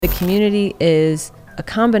The community is a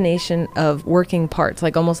combination of working parts,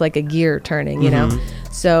 like almost like a gear turning, you know?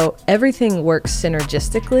 So everything works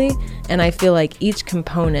synergistically, and I feel like each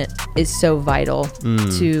component is so vital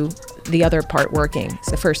to the other part working. It's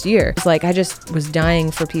the first year. It's like I just was dying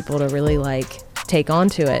for people to really like take on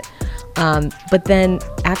to it. But then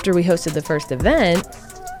after we hosted the first event,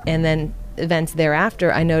 and then events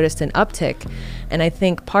thereafter, I noticed an uptick. And I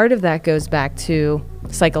think part of that goes back to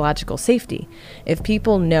psychological safety. If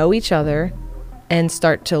people know each other and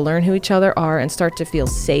start to learn who each other are and start to feel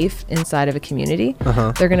safe inside of a community,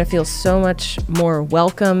 they're going to feel so much more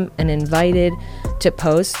welcome and invited to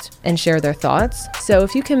post and share their thoughts. So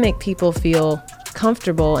if you can make people feel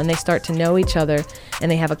comfortable and they start to know each other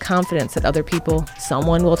and they have a confidence that other people,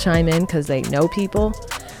 someone will chime in because they know people,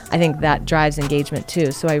 I think that drives engagement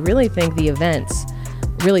too. So I really think the events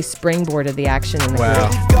really springboarded the action in the group.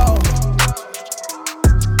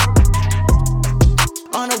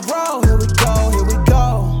 On a roll, here we go, here we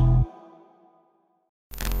go.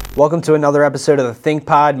 Welcome to another episode of the Think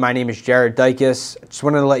Pod. My name is Jared Dykes. I just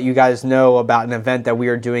wanted to let you guys know about an event that we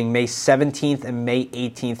are doing May 17th and May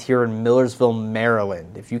 18th here in Millersville,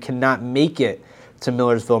 Maryland. If you cannot make it to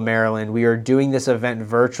Millersville, Maryland, we are doing this event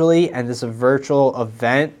virtually, and this virtual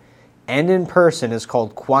event and in person is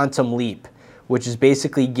called Quantum Leap, which is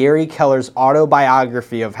basically Gary Keller's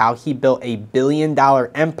autobiography of how he built a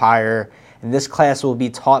billion-dollar empire. And this class will be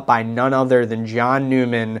taught by none other than John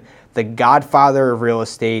Newman, the godfather of real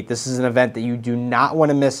estate. This is an event that you do not want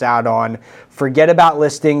to miss out on. Forget about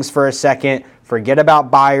listings for a second. Forget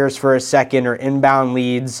about buyers for a second or inbound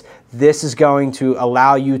leads. This is going to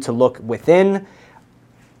allow you to look within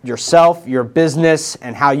yourself, your business,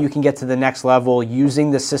 and how you can get to the next level using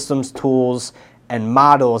the systems, tools, and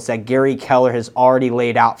models that Gary Keller has already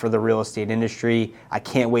laid out for the real estate industry. I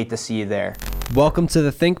can't wait to see you there. Welcome to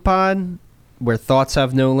the Think Pod, where thoughts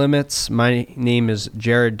have no limits. My name is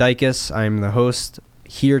Jared Dykes. I'm the host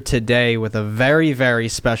here today with a very, very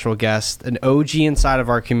special guest, an OG inside of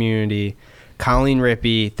our community, Colleen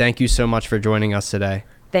Rippey. Thank you so much for joining us today.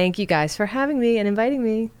 Thank you guys for having me and inviting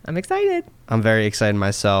me. I'm excited. I'm very excited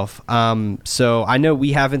myself. So I know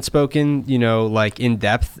we haven't spoken, like in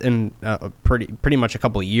depth in pretty much a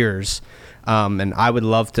couple of years. And I would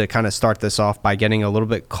love to kind of start this off by getting a little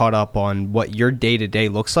bit caught up on what your day-to-day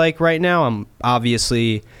looks like right now. I'm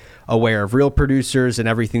obviously aware of Real Producers and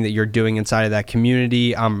everything that you're doing inside of that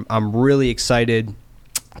community. I'm really excited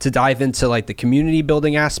to dive into like the community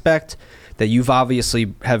building aspect that you've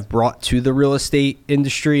obviously have brought to the real estate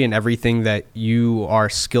industry and everything that you are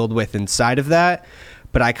skilled with inside of that.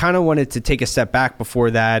 But I kind of wanted to take a step back before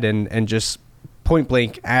that and just point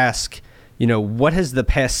blank ask, what has the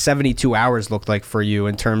past 72 hours looked like for you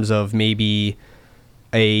in terms of maybe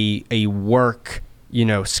a work,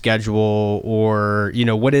 schedule, or,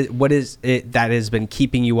 what is it that has been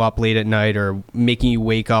keeping you up late at night or making you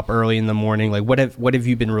wake up early in the morning? Like what have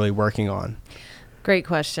you been really working on? Great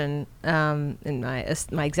question. And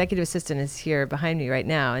my executive assistant is here behind me right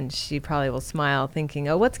now, and she probably will smile thinking,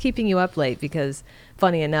 oh, what's keeping you up late? Because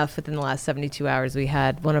funny enough, within the last 72 hours, we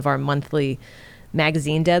had one of our monthly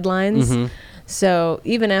magazine deadlines. So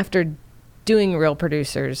even after doing Real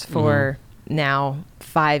Producers for now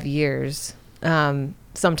 5 years,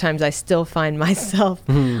 sometimes I still find myself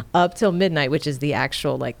up till midnight, which is the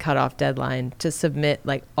actual like cutoff deadline to submit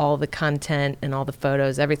like all the content and all the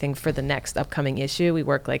photos, everything for the next upcoming issue. We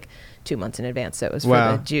work like 2 months in advance. So it was for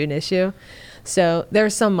the June issue. So there are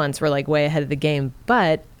some months we're like way ahead of the game,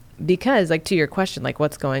 but because like to your question, like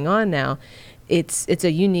what's going on now, it's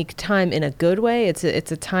a unique time in a good way. It's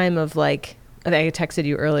a time of like, I think I texted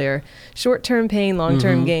you earlier, short-term pain,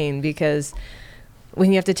 long-term gain, because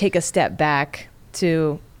when you have to take a step back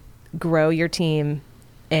to grow your team,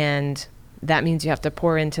 and that means you have to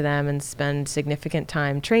pour into them and spend significant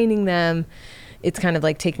time training them. It's kind of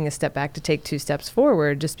like taking a step back to take 2 steps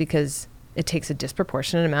forward, just because it takes a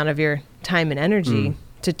disproportionate amount of your time and energy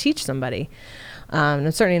to teach somebody. I'm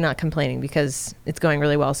certainly not complaining because it's going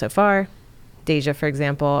really well so far. Deja, for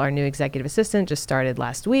example, our new executive assistant, just started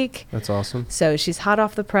last week. That's awesome. So she's hot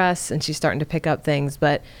off the press and she's starting to pick up things.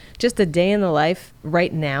 But just a day in the life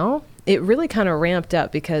right now, it really kind of ramped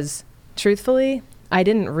up because truthfully, I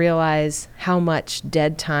didn't realize how much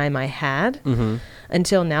dead time I had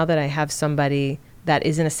until now that I have somebody that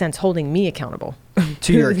is in a sense holding me accountable.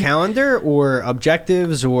 To your calendar or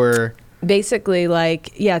objectives or? Basically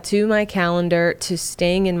to my calendar, to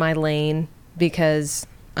staying in my lane, because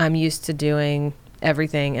I'm used to doing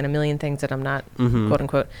everything and a million things that I'm not, quote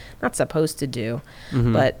unquote, not supposed to do,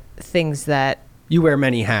 but things that you wear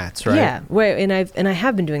many hats, right? Yeah, and I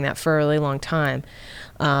have been doing that for a really long time.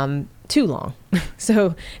 too long.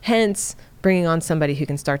 So hence bringing on somebody who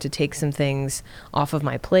can start to take some things off of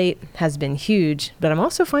my plate has been huge, but I'm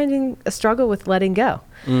also finding a struggle with letting go.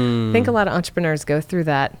 I think a lot of entrepreneurs go through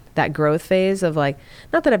that growth phase of like,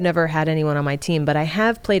 not that I've never had anyone on my team, but I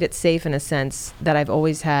have played it safe in a sense that I've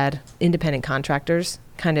always had independent contractors,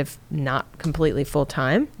 kind of not completely full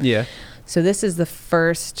time. Yeah. So this is the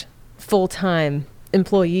first full-time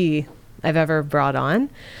employee I've ever brought on.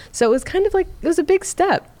 So it was kind of like, it was a big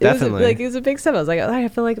step. Definitely. It was a big step. I was like, oh, I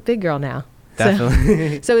feel like a big girl now.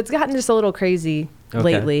 Definitely. So it's gotten just a little crazy Okay.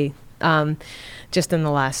 lately. Just in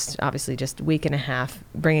the last, obviously, just week and a half,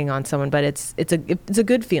 bringing on someone, but it's a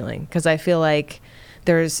good feeling because I feel like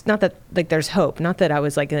there's there's hope. Not that I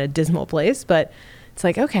was like in a dismal place, but it's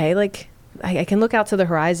like, okay, like I can look out to the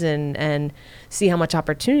horizon and see how much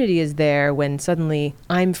opportunity is there when suddenly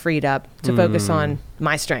I'm freed up to focus on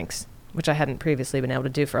my strengths, which I hadn't previously been able to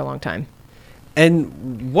do for a long time.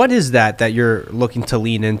 And what is that you're looking to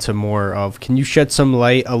lean into more of? Can you shed some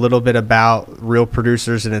light a little bit about Real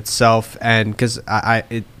Producers in itself? And because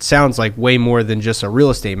it sounds like way more than just a real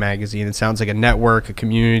estate magazine. It sounds like a network, a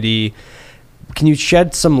community. Can you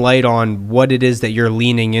shed some light on what it is that you're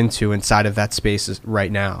leaning into inside of that space right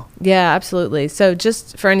now? Yeah, absolutely. So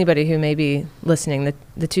just for anybody who may be listening,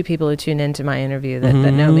 the two people who tune into my interview that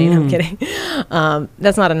know me, I'm kidding.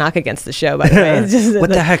 That's not a knock against the show, by the way. It's just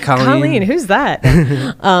what the heck, Colleen? Colleen, who's that?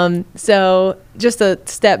 So just a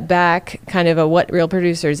step back, kind of what Real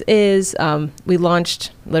Producers is. We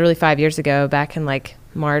launched literally 5 years ago, back in like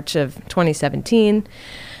March of 2017.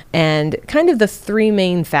 And kind of the three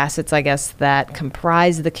main facets, I guess, that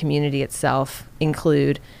comprise the community itself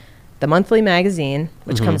include the monthly magazine,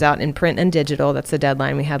 which comes out in print and digital. That's the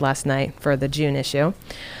deadline we had last night for the June issue.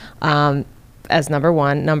 As number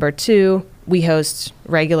one. Number two, we host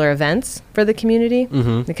regular events for the community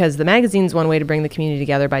because the magazine's one way to bring the community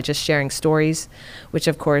together by just sharing stories, which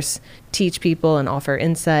of course teach people and offer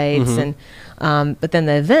insights. And but then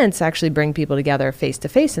the events actually bring people together face to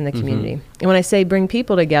face in the community. And when I say bring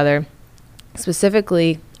people together,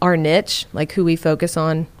 specifically our niche, like who we focus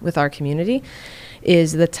on with our community,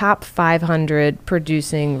 is the top 500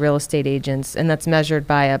 producing real estate agents, and that's measured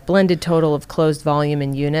by a blended total of closed volume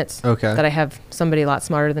in units that I have somebody a lot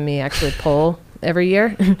smarter than me actually pull every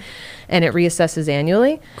year, and it reassesses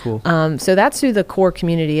annually. Cool. So that's who the core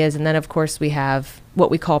community is, and then of course we have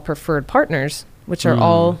what we call preferred partners, which are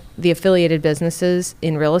all the affiliated businesses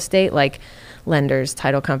in real estate, like lenders,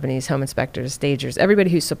 title companies, home inspectors, stagers,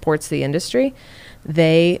 everybody who supports the industry.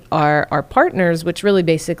 They are our partners, which really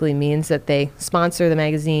basically means that they sponsor the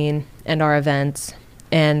magazine and our events.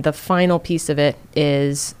 And the final piece of it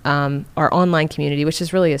is our online community, which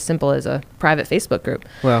is really as simple as a private Facebook group.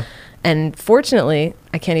 Wow. And fortunately,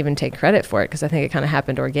 I can't even take credit for it because I think it kind of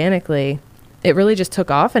happened organically. It really just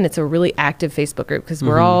took off, and it's a really active Facebook group because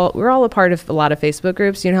we're all a part of a lot of Facebook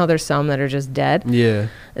groups. You know how there's some that are just dead? Yeah.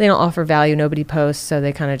 They don't offer value. Nobody posts, so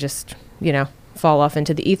they kind of just, fall off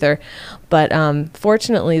into the ether. But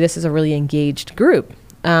fortunately, this is a really engaged group.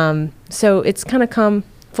 So it's kind of come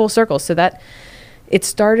full circle. So that it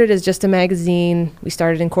started as just a magazine. We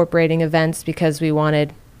started incorporating events because we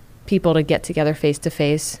wanted people to get together face to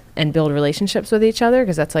face and build relationships with each other,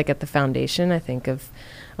 because that's like at the foundation, I think, of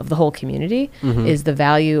the whole community is the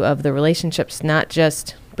value of the relationships, not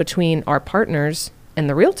just between our partners and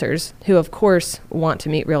the realtors, who of course want to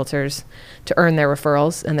meet realtors to earn their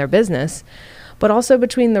referrals and their business, but also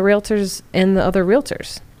between the realtors and the other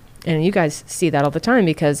realtors. And you guys see that all the time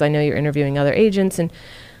because I know you're interviewing other agents, and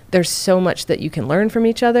there's so much that you can learn from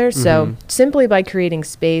each other. So simply by creating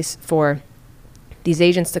space for these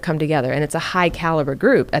agents to come together, and it's a high caliber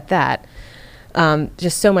group at that,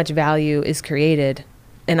 just so much value is created.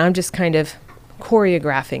 And I'm just kind of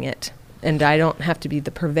choreographing it. And I don't have to be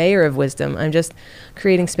the purveyor of wisdom. I'm just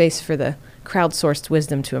creating space for the crowdsourced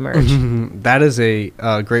wisdom to emerge. That is a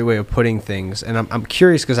great way of putting things. And I'm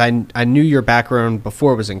curious because I knew your background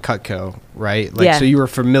before was in Cutco, right? So you were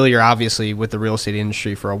familiar, obviously, with the real estate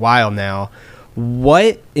industry for a while now.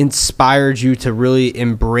 What inspired you to really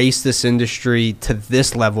embrace this industry to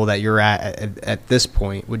this level that you're at this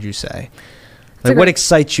point, would you say? Like, what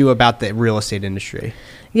excites you about the real estate industry?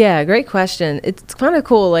 Yeah, great question. It's kind of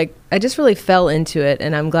cool. Like, I just really fell into it,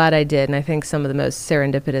 and I'm glad I did. And I think some of the most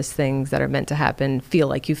serendipitous things that are meant to happen feel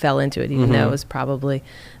like you fell into it, even though it was probably,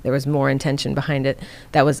 there was more intention behind it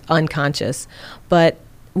that was unconscious. But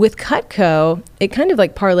with Cutco, it kind of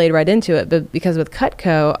like parlayed right into it. But because with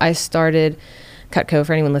Cutco, I started... Cutco,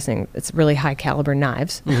 for anyone listening, it's really high caliber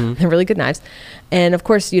knives. They're really good knives. And of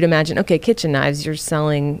course you'd imagine, okay, kitchen knives, you're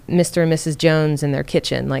selling Mr. and Mrs. Jones in their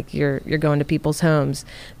kitchen, like you're going to people's homes.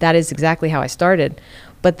 That is exactly how I started.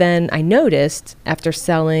 But then I noticed after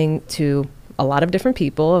selling to a lot of different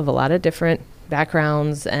people of a lot of different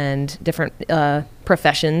backgrounds and different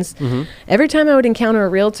professions, every time I would encounter a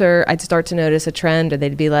realtor, I'd start to notice a trend, or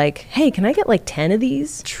they'd be like, hey, can I get like 10 of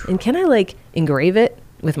these? And can I like engrave it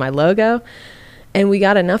with my logo? And we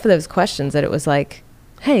got enough of those questions that it was like,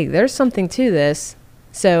 hey, there's something to this.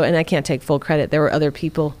 So, and I can't take full credit. There were other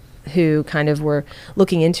people who kind of were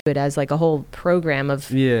looking into it as like a whole program of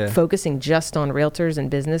focusing just on realtors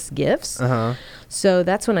and business gifts. So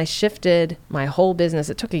that's when I shifted my whole business.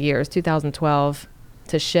 It took a year. It was 2012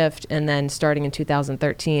 to shift. And then starting in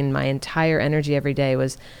 2013, my entire energy every day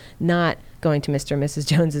was not going to Mr. and Mrs.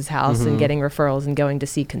 Jones's house and getting referrals and going to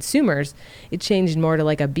see consumers. It changed more to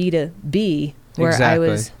like a B2B, where I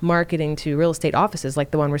was marketing to real estate offices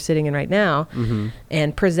like the one we're sitting in right now,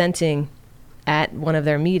 and presenting at one of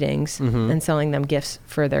their meetings and selling them gifts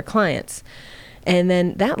for their clients. And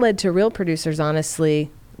then that led to real producers. Honestly,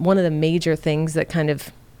 one of the major things that kind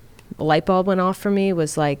of light bulb went off for me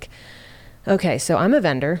was like, okay, so I'm a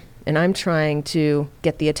vendor and I'm trying to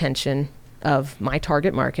get the attention of my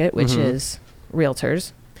target market, which is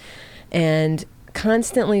realtors, and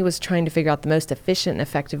constantly was trying to figure out the most efficient and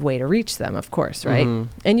effective way to reach them, of course, right?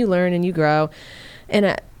 And you learn and you grow.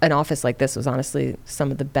 And an office like this was honestly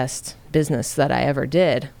some of the best business that I ever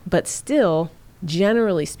did. But still,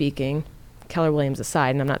 generally speaking, Keller Williams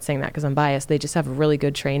aside, and I'm not saying that because I'm biased, they just have a really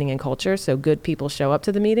good training and culture, so good people show up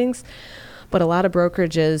to the meetings. But a lot of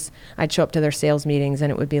brokerages, I'd show up to their sales meetings and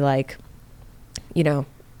it would be like, you know,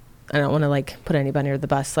 I don't want to like put anybody under the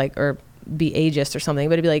bus, like, or be ageist or something,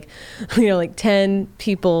 but it'd be like, you know, like 10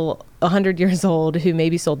 people 100 years old who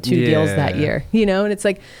maybe sold 2 deals that year, you know? And it's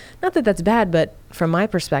like, not that that's bad, but from my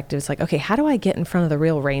perspective, it's like, okay, how do I get in front of the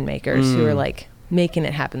real rainmakers who are like making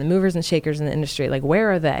it happen, the movers and shakers in the industry? Like,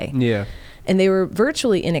 where are they? And they were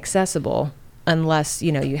virtually inaccessible unless,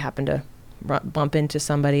 you know, you happen to bump into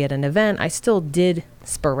somebody at an event. I still did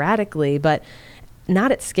sporadically, but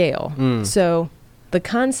not at scale. So the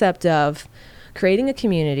concept of creating a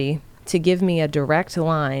community to give me a direct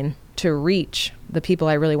line to reach the people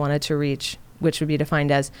I really wanted to reach, which would be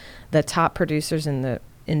defined as the top producers in the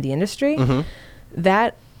industry,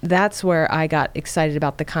 that's where I got excited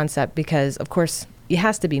about the concept, because of course it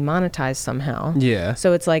has to be monetized somehow.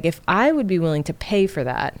 So it's like, if I would be willing to pay for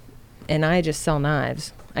that and I just sell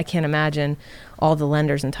knives, I can't imagine all the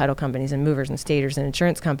lenders and title companies and movers and staters and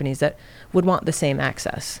insurance companies that would want the same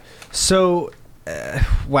access. So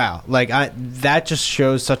wow, like that just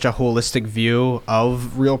shows such a holistic view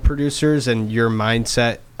of real producers and your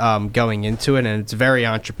mindset going into it, and it's very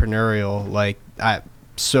entrepreneurial. Like,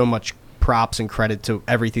 so much props and credit to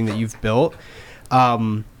everything that you've built.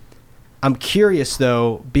 I'm curious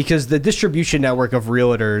though, because the distribution network of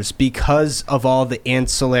realtors, because of all the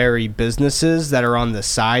ancillary businesses that are on the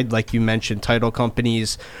side, like you mentioned, title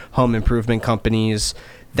companies, home improvement companies,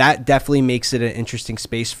 that definitely makes it an interesting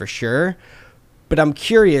space for sure. But I'm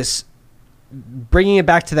curious, bringing it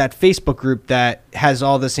back to that Facebook group that has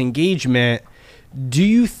all this engagement, do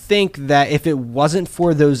you think that if it wasn't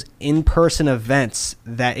for those in-person events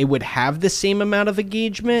that it would have the same amount of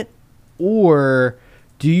engagement? Or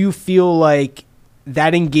do you feel like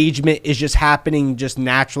that engagement is just happening just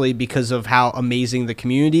naturally because of how amazing the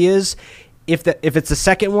community is? If it's the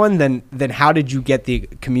second one, then how did you get the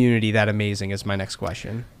community that amazing is my next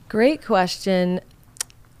question. Great question.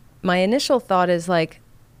 My initial thought is like,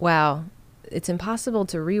 wow, it's impossible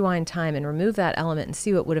to rewind time and remove that element and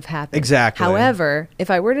see what would have happened. Exactly. However,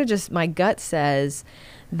 if I were to just, my gut says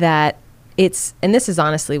that it's, and this is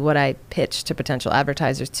honestly what I pitch to potential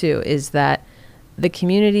advertisers too, is that the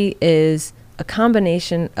community is a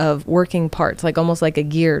combination of working parts, like almost like a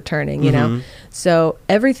gear turning, you know? So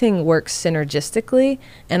everything works synergistically,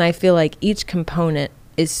 and I feel like each component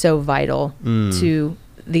is so vital to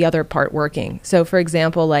the other part working. So for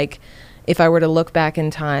example, like if I were to look back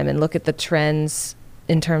in time and look at the trends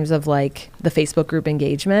in terms of like the Facebook group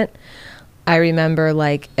engagement, I remember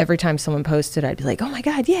like every time someone posted, I'd be like, oh my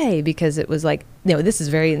God, yay. Because it was like, you know, this is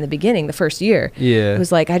very in the beginning, the first year. It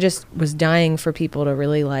was like, I just was dying for people to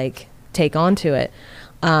really like take on to it.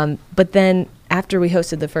 But then after we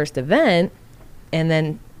hosted the first event and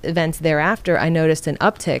then events thereafter, I noticed an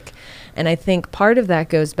uptick. And I think part of that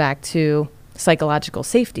goes back to psychological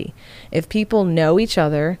safety. If people know each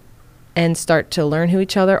other and start to learn who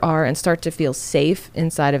each other are and start to feel safe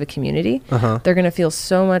inside of a community, they're going to feel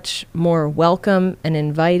so much more welcome and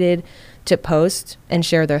invited to post and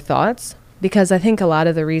share their thoughts. Because I think a lot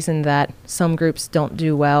of the reason that some groups don't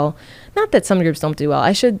do well, not that some groups don't do well,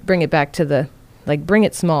 I should bring it back to the, like, bring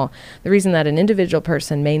it small. The reason that an individual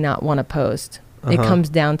person may not want to post It comes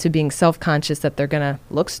down to being self-conscious that they're going to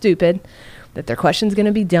look stupid, that their question's going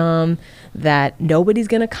to be dumb, that nobody's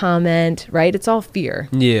going to comment, right? It's all fear.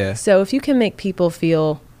 Yeah. So if you can make people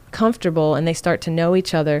feel comfortable and they start to know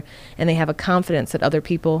each other and they have a confidence that other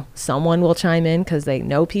people, someone will chime in because they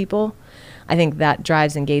know people, I think that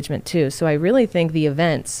drives engagement too. So I really think the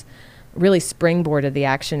events really springboarded the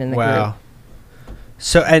action in the group.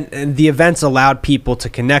 So, and the events allowed people to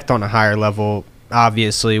connect on a higher level,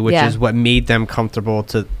 obviously, which is what made them comfortable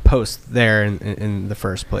to post there in the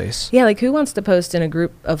first place. Yeah, like who wants to post in a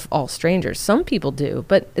group of all strangers? Some people do,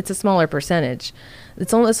 but it's a smaller percentage.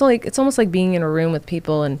 It's almost like being in a room with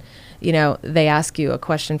people and, you know, they ask you a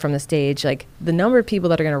question from the stage. Like the number of people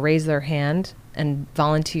that are going to raise their hand and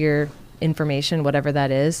volunteer information, whatever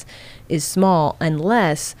that is small,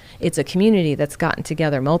 unless it's a community that's gotten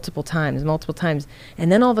together multiple times.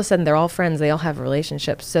 And then all of a sudden they're all friends. They all have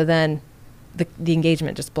relationships. So then the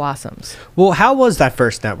engagement just blossoms. Well, how was that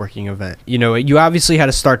first networking event? You know, you obviously had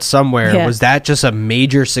to start somewhere. Yeah. Was that just a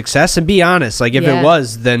major success? And be honest, like if it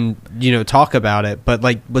was, then, you know, talk about it. But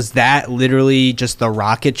like, was that literally just the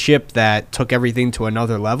rocket ship that took everything to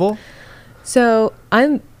another level? So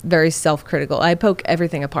I'm very self-critical. I poke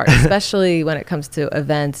everything apart, especially when it comes to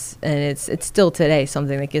events. And it's still today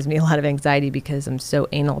something that gives me a lot of anxiety because I'm so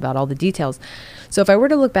anal about all the details. So if I were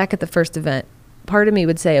to look back at the first event, part of me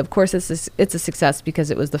would say, of course, it's a success because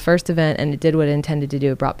it was the first event and it did what it intended to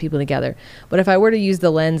do. It brought people together. But if I were to use the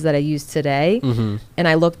lens that I use today, and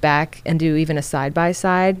I look back and do even a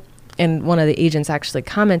side-by-side, and one of the agents actually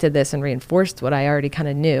commented this and reinforced what I already kind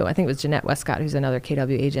of knew. I think it was Jeanette Westcott, who's another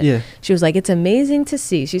KW agent. Yeah. She was like, it's amazing to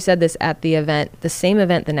see. She said this at the event, the same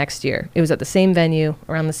event the next year. It was at the same venue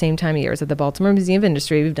around the same time of year. It was at the Baltimore Museum of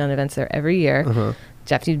Industry. We've done events there every year.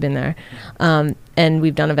 Jeff, you've been there. And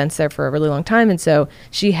we've done events there for a really long time. And so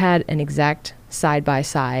she had an exact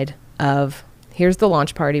side-by-side of here's the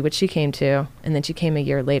launch party, which she came to, and then she came a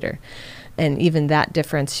year later. And even that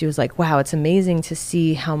difference, she was like, wow, it's amazing to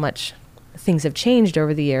see how much things have changed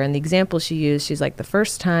over the year. And the example she used, she's like, the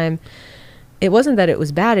first time, it wasn't that it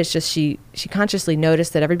was bad. It's just she consciously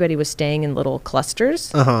noticed that everybody was staying in little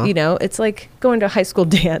clusters. You know, it's like going to a high school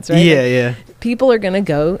dance, right? Yeah. People are going to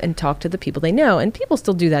go and talk to the people they know. And people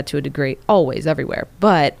still do that to a degree, always, everywhere.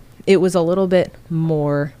 But it was a little bit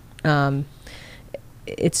more,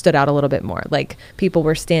 it stood out a little bit more. Like people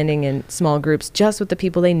were standing in small groups just with the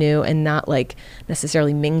people they knew and not like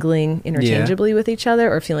necessarily mingling interchangeably with each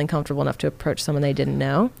other or feeling comfortable enough to approach someone they didn't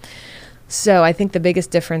know. So I think the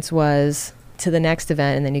biggest difference was to the next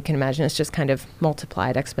event, and then you can imagine it's just kind of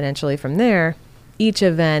multiplied exponentially from there. Each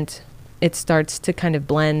event, it starts to kind of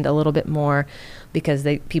blend a little bit more because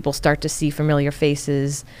people start to see familiar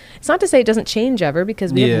faces. It's not to say it doesn't change ever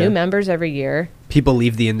because we have new members every year. People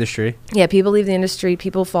leave the industry. Yeah, people leave the industry.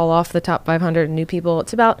 People fall off the top 500 new people.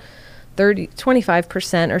 It's about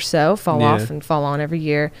 25% or so fall off and fall on every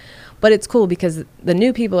year. But it's cool because the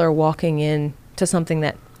new people are walking in to something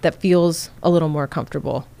that feels a little more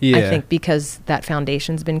comfortable, I think, because that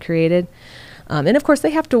foundation's been created. And of course,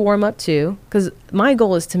 they have to warm up too, because my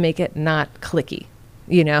goal is to make it not cliquey,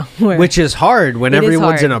 you know. Which is hard when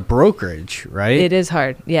everyone's in a brokerage, right? It is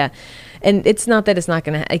hard, yeah. And it's not that it's not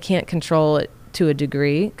going to, I can't control it to a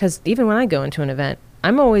degree, because even when I go into an event,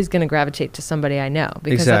 I'm always going to gravitate to somebody I know,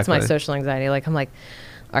 because that's my social anxiety. Like, I'm like,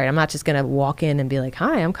 all right, I'm not just going to walk in and be like,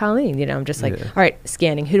 hi, I'm Colleen. You know, I'm just like, all right,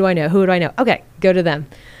 scanning. Who do I know? Who do I know? Okay, go to them.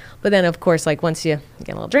 But then, of course, like once you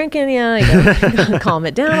get a little drink in you, gotta calm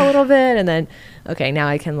it down a little bit. And then, okay, now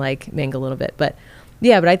I can like mingle a little bit. But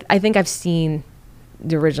yeah, but I think I've seen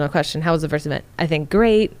the original question. How was the first event? I think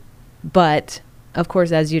great. But of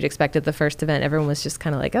course, as you'd expect at the first event, everyone was just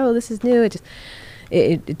kind of like, oh, this is new.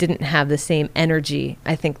 It didn't have the same energy,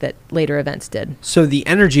 I think, that later events did. So the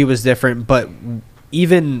energy was different, but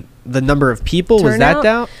even the number of people,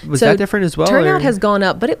 turnout, was that different as well? Turnout has gone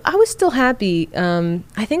up, but I was still happy.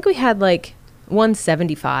 I think we had like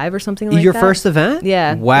 175 or something like that. Your first event?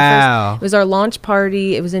 Yeah. Wow. It was our launch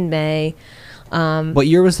party. It was in May. What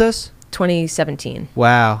year was this? 2017.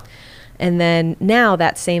 Wow. And then now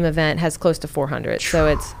that same event has close to 400.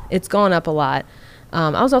 So it's gone up a lot.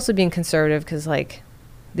 I was also being conservative because like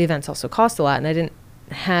the events also cost a lot, and I didn't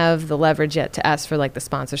have the leverage yet to ask for like the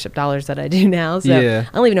sponsorship dollars that I do now. So I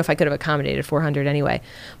don't even know if I could have accommodated 400 anyway.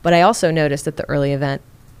 But I also noticed at the early event,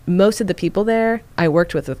 most of the people there I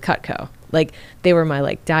worked with Cutco. Like they were my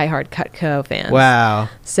like diehard Cutco fans. Wow.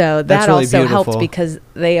 So that really also helped because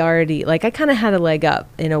they already, like I kind of had a leg up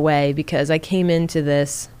in a way because I came into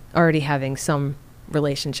this already having some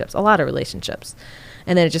relationships, a lot of relationships.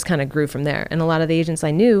 And then it just kind of grew from there. And a lot of the agents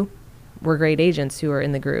I knew were great agents who were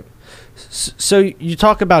in the group. So you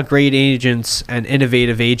talk about great agents and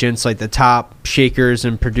innovative agents, like the top shakers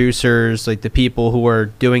and producers, like the people who are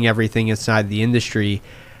doing everything inside the industry.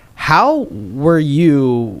 How were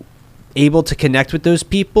you able to connect with those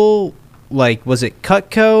people? Like, was it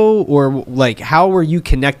Cutco, or like how were you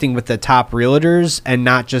connecting with the top realtors and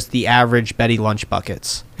not just the average Betty Lunch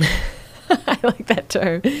Buckets? I like that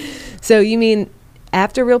term. So you mean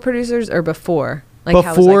after Real Producers or before? Like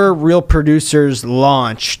before Real Producers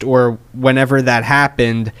launched, or whenever that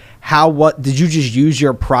happened, what did you just use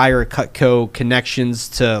your prior Cutco connections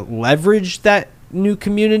to leverage that new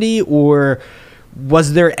community, or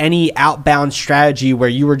was there any outbound strategy where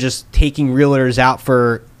you were just taking realtors out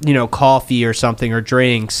for, coffee or something or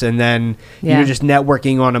drinks, and then you were just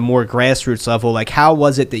networking on a more grassroots level? Like, how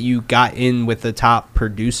was it that you got in with the top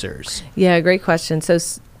producers? Yeah, great question. So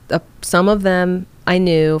some of them I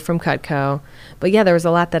knew from Cutco, but yeah, there was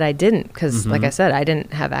a lot that I didn't, because like I said, I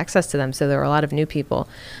didn't have access to them. So there were a lot of new people.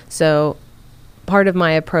 So part of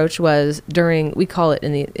my approach was we call it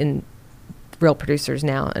in Real Producers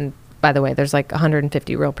now, and by the way, there's like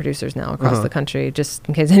 150 Real Producers now across the country, just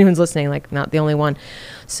in case anyone's listening, like not the only one.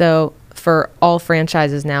 So for all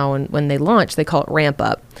franchises now, when they launch, they call it ramp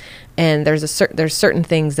up. And there's certain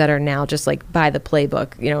things that are now just like by the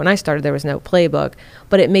playbook. When I started, there was no playbook,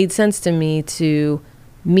 but it made sense to me to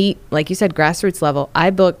meet, like you said, grassroots level. I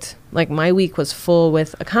booked, like my week was full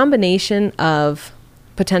with a combination of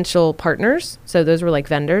potential partners. So those were like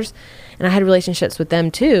vendors. And I had relationships with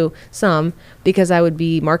them too, some, because I would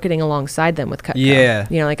be marketing alongside them with Cutco. Yeah.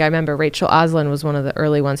 Like I remember Rachel Oslin was one of the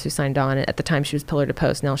early ones who signed on. At the time, she was Pillar to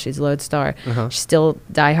Post. Now she's Lodestar. She's still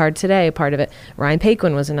diehard today, part of it. Ryan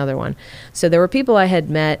Paquin was another one. So there were people I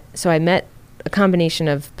had met. So I met a combination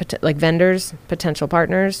of like vendors, potential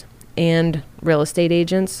partners, and real estate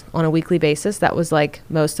agents on a weekly basis. That was like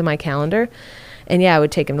most of my calendar. And yeah, I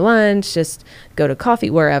would take him to lunch, just go to coffee,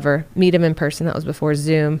 wherever, meet him in person. That was before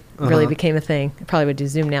Zoom really became a thing. I probably would do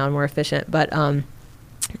Zoom now and more efficient. But,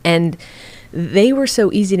 and they were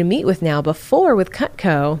so easy to meet with now. Before with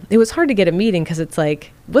Cutco, it was hard to get a meeting because it's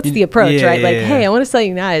like, what's the approach, right? Like, hey, I want to sell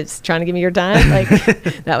you knives. Trying to give me your time? Like,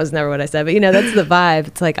 that was never what I said. But, that's the vibe.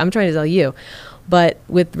 It's like, I'm trying to sell you. But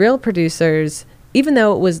with Real Producers, even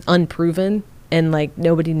though it was unproven and like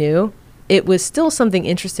nobody knew, it was still something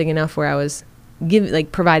interesting enough where I was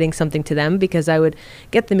providing something to them, because I would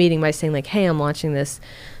get the meeting by saying like, hey, I'm launching this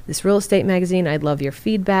real estate magazine. I'd love your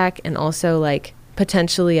feedback. And also like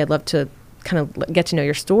potentially I'd love to kind of get to know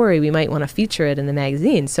your story. We might want to feature it in the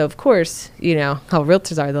magazine. So of course, how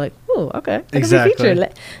realtors are, they're like, oh, okay. Exactly.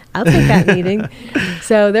 I'll take that meeting.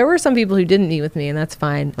 So there were some people who didn't meet with me, and that's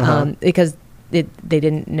fine. Because they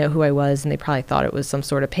didn't know who I was, and they probably thought it was some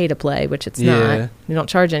sort of pay to play, which it's not. We don't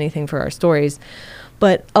charge anything for our stories.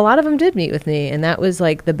 But a lot of them did meet with me, and that was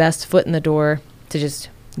like the best foot in the door to just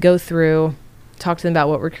go through, talk to them about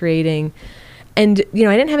what we're creating. And,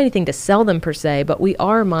 I didn't have anything to sell them per se, but we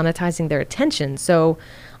are monetizing their attention. So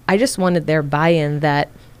I just wanted their buy-in that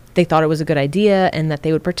they thought it was a good idea and that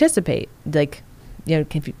they would participate. Like,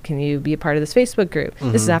 can you be a part of this Facebook group?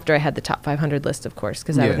 This is after I had the top 500 list, of course,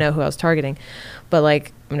 because I would know who I was targeting. But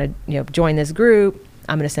like, I'm going to, join this group.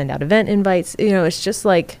 I'm going to send out event invites. It's just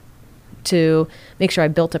like, to make sure I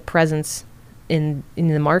built a presence in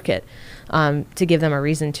the market, to give them a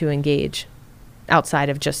reason to engage outside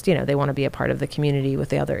of just, they want to be a part of the community with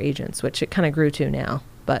the other agents, which it kind of grew to now.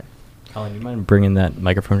 But Colleen, you mind bringing that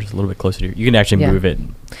microphone just a little bit closer to you? You can actually move it a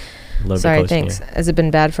little bit closer. Sorry, thanks. Has it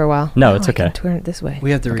been bad for a while? No, it's okay. I can turn it this way.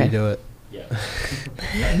 We have to redo it.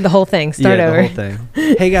 Yeah. The whole thing. Start over. The whole thing.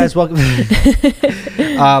 Hey guys, welcome.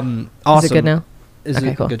 Awesome. Awesome. Is it good now? Is Okay,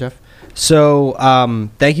 it cool. good, Jeff? So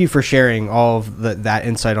thank you for sharing all of that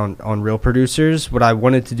insight on Real Producers. What I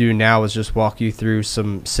wanted to do now is just walk you through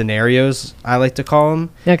some scenarios, I like to call them.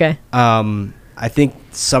 Okay. I think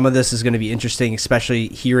some of this is going to be interesting, especially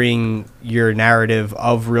hearing your narrative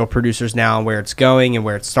of Real Producers now and where it's going and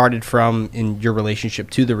where it started from in your relationship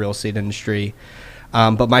to the real estate industry.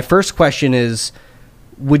 But my first question is,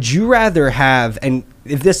 would you rather have, and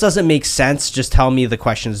if this doesn't make sense, just tell me the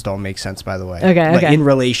questions don't make sense, by the way. Okay. In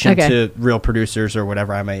relation to Real Producers or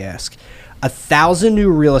whatever I may ask. 1,000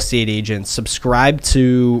 new real estate agents subscribe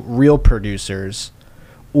to Real Producers,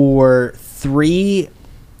 or 3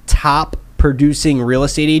 top producing real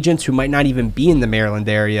estate agents who might not even be in the Maryland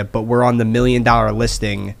area, but were on the $1 million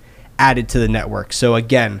listing added to the network. So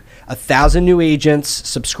again, 1,000 new agents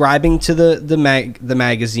subscribing to the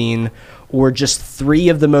magazine, or just 3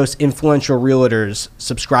 of the most influential realtors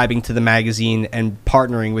subscribing to the magazine and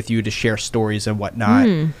partnering with you to share stories and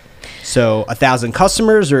whatnot. So 1,000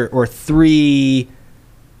 customers, or 3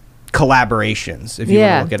 collaborations, if you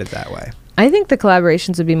want to look at it that way. I think the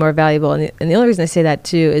collaborations would be more valuable. And the only reason I say that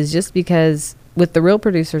too is just because with the real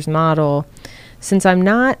producers model, since I'm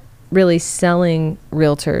not really selling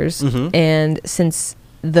realtors, and since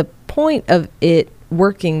the point of it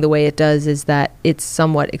working the way it does is that it's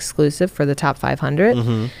somewhat exclusive for the top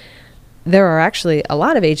 500, there are actually a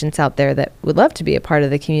lot of agents out there that would love to be a part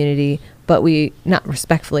of the community, but we not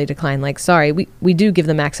respectfully decline, like, sorry, we do give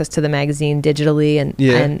them access to the magazine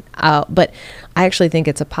digitally, but I actually think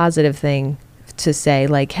it's a positive thing to say,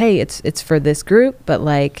 like, hey, it's for this group, but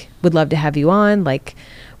like, would love to have you on, like,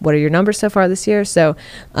 what are your numbers so far this year? So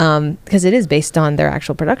because it is based on their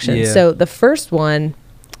actual production. So the first one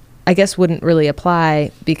I guess wouldn't really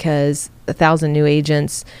apply, because 1,000 new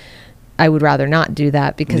agents, I would rather not do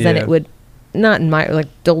that, because then it would not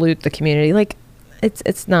dilute the community. Like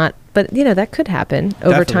it's not, but that could happen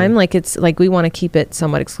over time. Like it's like we want to keep it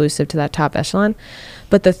somewhat exclusive to that top echelon.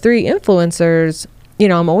 But the 3 influencers,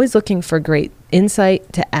 I'm always looking for great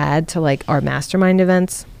insight to add to like our mastermind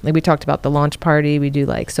events. Like we talked about the launch party, we do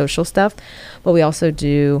like social stuff, but we also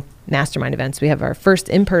do mastermind events. We have our first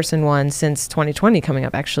in-person one since 2020 coming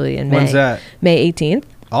up actually in May. When's that? May 18th.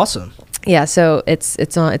 Awesome. Yeah, so it's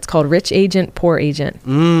called Rich Agent, Poor Agent.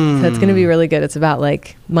 So it's going to be really good. It's about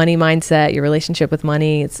like money mindset, your relationship with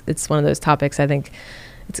money. It's one of those topics I think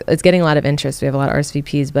it's getting a lot of interest. We have a lot of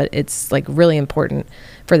RSVPs, but it's like really important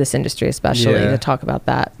for this industry especially to talk about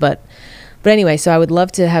that. But anyway, so I would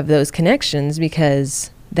love to have those connections,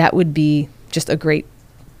 because that would be just a great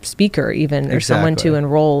speaker even, or someone to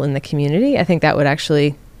enroll in the community. I think that would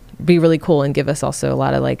actually be really cool and give us also a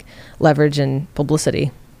lot of like leverage and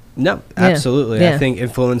publicity. No, absolutely. I think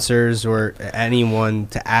influencers or anyone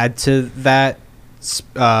to add to that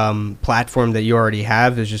platform that you already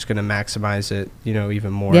have is just going to maximize it,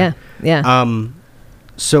 even more.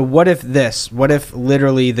 So what if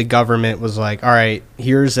literally the government was like, all right,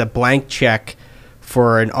 here's a blank check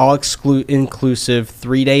for an all-inclusive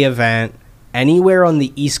 3-day event anywhere on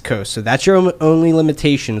the East Coast. So that's your only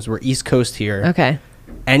limitations. We're East Coast here. Okay.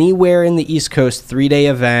 Anywhere in the East Coast, 3-day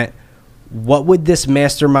event. What would this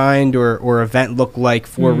mastermind or event look like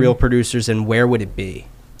for real producers, and where would it be?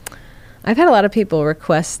 I've had a lot of people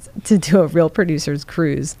request to do a real producers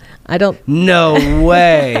cruise. No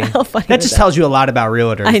way. That just tells you a lot about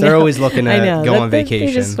realtors. They're always looking to go on vacation.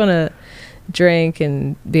 They just want to drink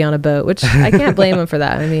and be on a boat, which I can't blame them for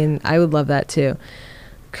that. I mean, I would love that too.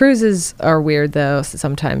 Cruises are weird though. So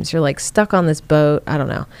sometimes you're like stuck on this boat. I don't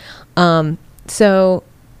know. So,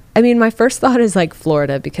 I mean, my first thought is like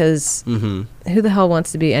Florida, because who the hell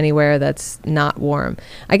wants to be anywhere that's not warm?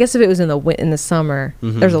 I guess if it was in the summer,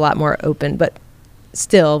 there's a lot more open, but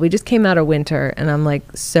still, we just came out of winter and I'm like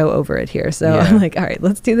so over it here. So I'm like, all right,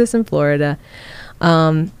 let's do this in Florida.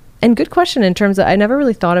 And good question in terms of, I never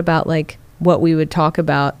really thought about like what we would talk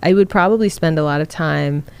about. I would probably spend a lot of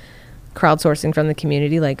time crowdsourcing from the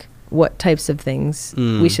community, like what types of things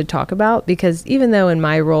we should talk about, because even though in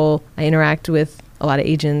my role I interact with a lot of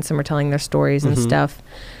agents and we're telling their stories and stuff,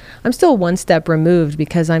 I'm still one step removed,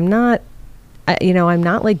 because I'm not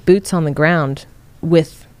like boots on the ground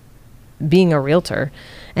with being a realtor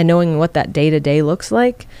and knowing what that day-to-day looks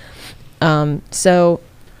like. So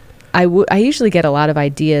I usually get a lot of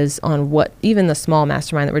ideas on what, even the small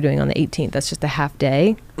mastermind that we're doing on the 18th, that's just a half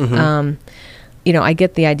day. I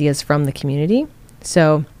get the ideas from the community.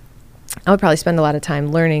 So I would probably spend a lot of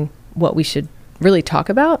time learning what we should really talk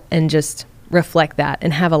about and just reflect that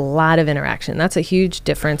and have a lot of interaction. That's a huge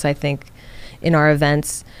difference, I think, in our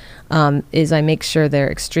events, is I make sure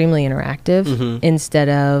they're extremely interactive instead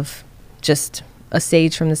of just a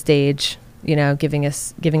sage from the stage, giving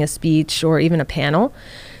a speech or even a panel.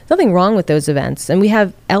 Nothing wrong with those events. And we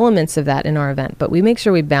have elements of that in our event, but we make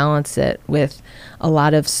sure we balance it with a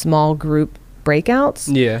lot of small group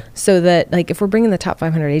breakouts. Yeah. So that, like, if we're bringing the top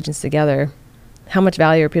 500 agents together, how much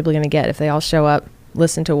value are people going to get if they all show up,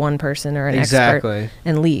 listen to one person or an expert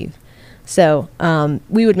and leave? So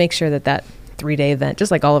we would make sure that 3-day event,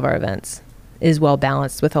 just like all of our events, is well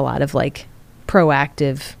balanced with a lot of like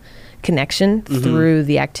proactive connection through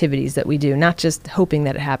the activities that we do, not just hoping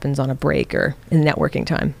that it happens on a break or in networking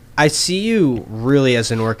time. I see you really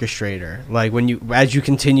as an orchestrator. Like as you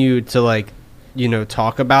continue to like,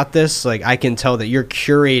 talk about this, like I can tell that you're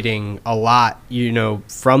curating a lot,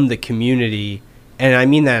 from the community. And I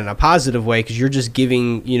mean that in a positive way, because you're just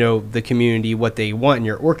giving, the community what they want and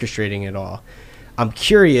you're orchestrating it all. I'm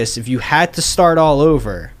curious, if you had to start all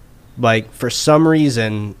over, like for some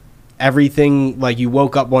reason, everything, like you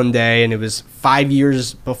woke up one day and it was 5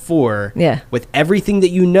 years before, with everything that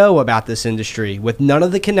you know about this industry, with none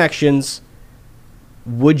of the connections,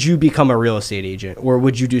 would you become a real estate agent, or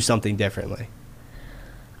would you do something differently?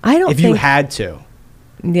 I don't if think, you had to.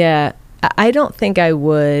 Yeah, I don't think I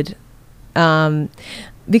would,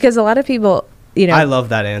 because a lot of people, you know. I love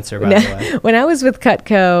that answer, by the way. When I was with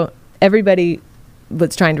Cutco, everybody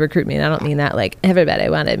was trying to recruit me, and I don't mean that like everybody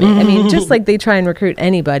wanted me. I mean, just like they try and recruit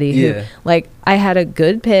anybody who, like, I had a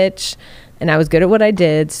good pitch and I was good at what I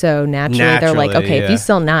did, so naturally they're like, okay, if you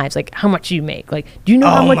sell knives, like, how much you make? Like, do you know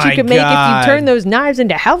how much you could make if you turn those knives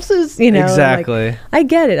into houses? You know, exactly. Like, I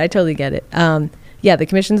get it. I totally get it. Yeah, the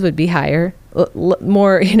commissions would be higher,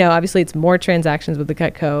 more. You know, obviously it's more transactions with the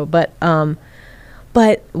Cutco,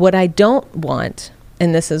 but what I don't want,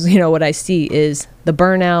 and this is, you know, what I see is the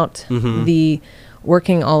burnout, the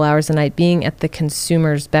working all hours of the night, being at the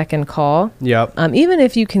consumer's beck and call. Yep. Even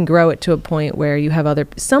if you can grow it to a point where you have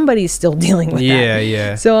somebody's still dealing with that.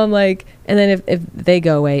 Yeah. So I'm like, and then if they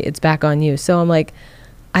go away, it's back on you. So I'm like,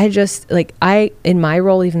 in my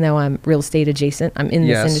role, even though I'm real estate adjacent, I'm in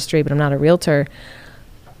this industry, but I'm not a realtor.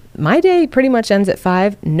 My day pretty much ends at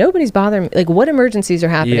 5. Nobody's bothering me. Like, what emergencies are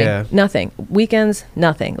happening? Yeah. Nothing. Weekends,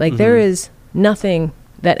 nothing. Like, there is nothing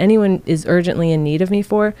that anyone is urgently in need of me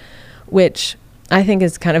for, which I think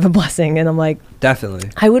is kind of a blessing. And I'm like, definitely,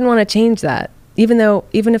 I wouldn't want to change that. Even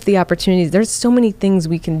if the opportunities, there's so many things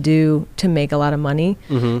we can do to make a lot of money.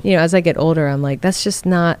 You know, as I get older, I'm like, that's just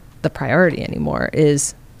not the priority anymore,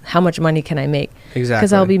 is how much money can I make? Exactly.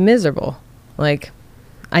 Because I'll be miserable. Like,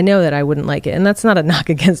 I know that I wouldn't like it. And that's not a knock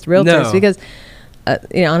against realtors, because,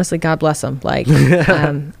 you know, honestly, God bless them. Like,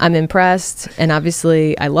 I'm impressed. And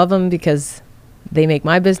obviously I love them because they make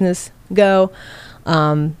my business go.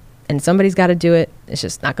 And somebody's got to do it. It's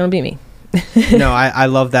just not going to be me. No, I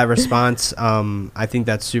love that response. I think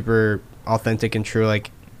that's super authentic and true. Like,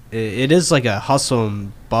 it is like a hustle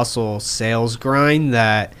and bustle sales grind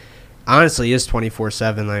that honestly is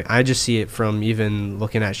 24/7. Like, I just see it from even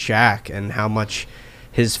looking at Shaq and how much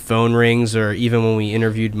his phone rings, or even when we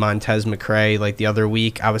interviewed Montez McRae like the other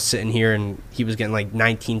week, I was sitting here and he was getting like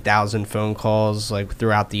 19,000 phone calls like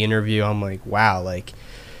throughout the interview. I'm like, wow, like,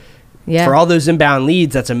 for all those inbound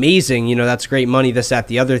leads, that's amazing. You know, that's great money, this, that,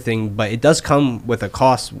 the other thing, but it does come with a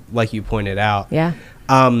cost, like you pointed out. Yeah.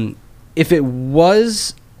 If it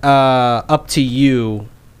was up to you,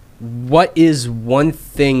 what is one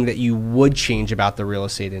thing that you would change about the real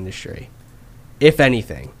estate industry, if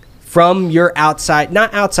anything, from your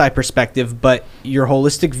not outside perspective, but your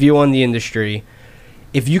holistic view on the industry?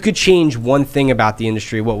 If you could change one thing about the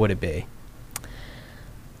industry, what would it be?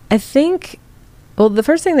 I think, well, the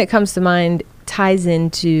first thing that comes to mind ties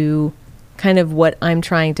into kind of what I'm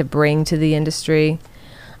trying to bring to the industry.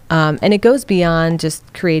 And it goes beyond just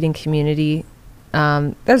creating community.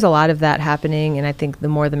 There's a lot of that happening, and I think the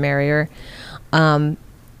more the merrier.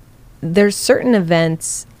 There's certain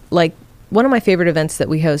events, like one of my favorite events that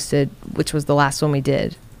we hosted, which was the last one we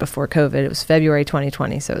did before COVID. It was February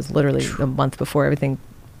 2020, so it was literally a month before everything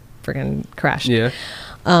freaking crashed. Yeah.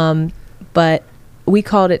 But we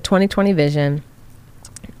called it 2020 Vision.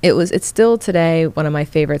 It's still today one of my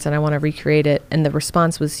favorites, and I want to recreate it. And the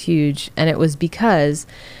response was huge. And it was because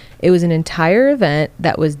it was an entire event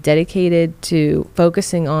that was dedicated to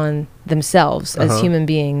focusing on themselves as human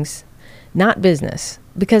beings, not business,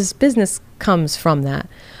 because business comes from that.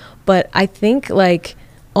 But I think like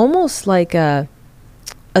almost like a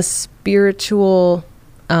spiritual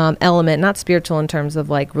element, not spiritual in terms of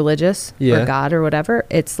like religious or God or whatever.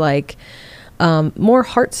 It's like more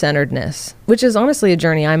heart-centeredness, which is honestly a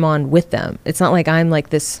journey I'm on with them. It's not like I'm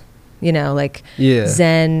like this, you know, like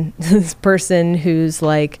Zen this person who's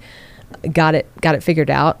like got it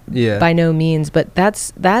figured out. By no means, but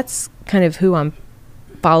that's kind of who I'm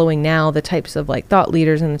following now, the types of like thought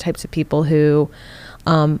leaders and the types of people who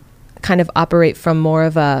kind of operate from more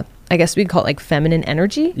of a, I guess we'd call it like feminine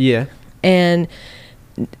energy. And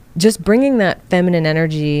just bringing that feminine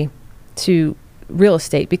energy to real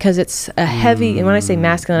estate, because it's a heavy, and when I say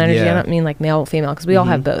masculine energy, I don't mean like male, female, because we all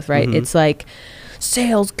have both, right? It's like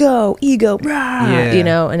sales, go, ego, rah, you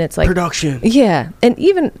know, and it's like production. And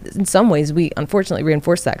even in some ways we unfortunately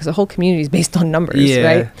reinforce that because the whole community is based on numbers,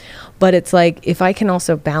 right? But it's like, if I can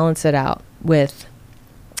also balance it out with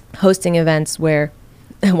hosting events where,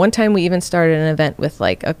 one time we even started an event with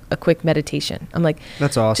like a quick meditation. I'm like,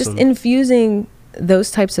 that's awesome. Just infusing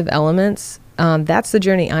those types of elements. That's the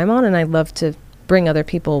journey I'm on, and I love to bring other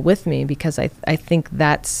people with me, because I think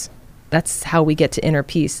that's how we get to inner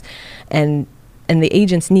peace, and the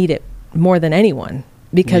agents need it more than anyone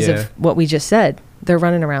because of what we just said. they're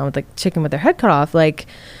running around with like chicken with their head cut off, like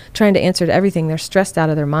trying to answer to everything. They're stressed out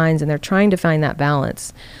of their minds, and they're trying to find that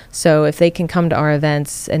balance. So if they can come to our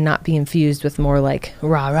events and not be infused with more like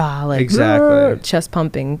rah rah, like chest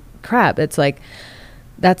pumping crap, it's like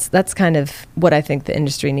that's kind of what I think the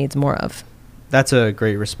industry needs more of. That's a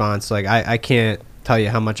great response. Like I can't tell you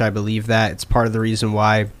how much I believe that. It's part of the reason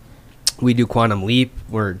why we do Quantum Leap,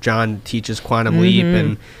 where John teaches Quantum Leap,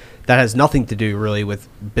 and that has nothing to do really with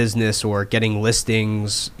business or getting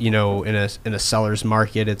listings, in a seller's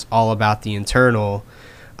market. It's all about the internal,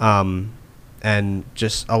 and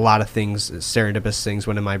just a lot of things, serendipitous things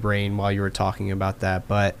went in my brain while you were talking about that.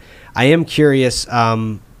 But I am curious,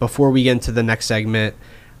 before we get into the next segment,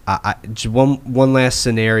 just one last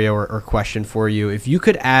scenario or question for you. If you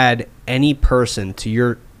could add any person to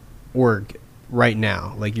your org right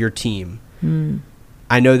now, like your team,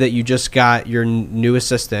 I know that you just got your new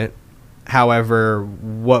assistant. However,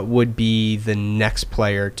 what would be the next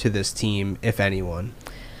player to this team, if anyone?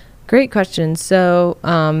 Great question. So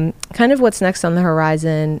kind of what's next on the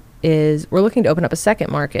horizon is we're looking to open up a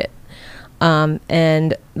second market.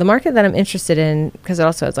 And the market that I'm interested in, because it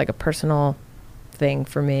also is like a personal thing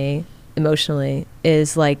for me emotionally,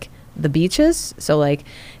 is like the beaches. So like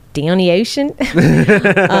down the ocean.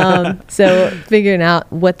 So figuring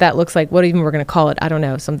out what that looks like, what even we're going to call it, I don't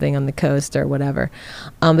know, something on the coast or whatever.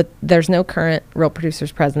 But there's no current real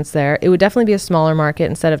producers presence there. It would definitely be a smaller market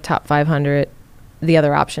instead of top 500. The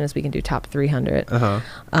other option is we can do top 300.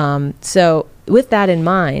 So with that in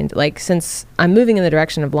mind, like since I'm moving in the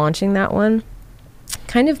direction of launching that one,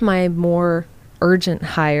 kind of my more urgent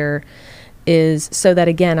hire is so that,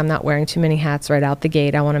 again, I'm not wearing too many hats right out the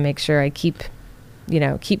gate. I want to make sure I keep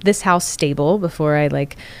this house stable before I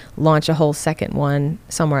like launch a whole second one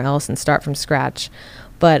somewhere else and start from scratch.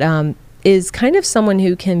 But is kind of someone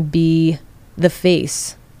who can be the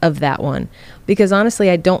face of that one, because honestly,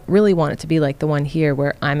 I don't really want it to be like the one here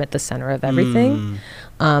where I'm at the center of everything.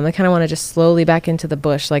 I kind of want to just slowly back into the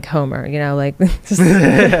bush like Homer, like just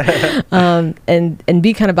and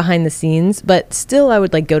be kind of behind the scenes, but still I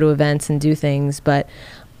would like go to events and do things, but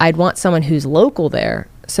I'd want someone who's local there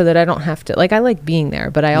so that I don't have to, like, I like being there,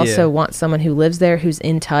 but I also want someone who lives there, who's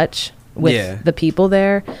in touch with the people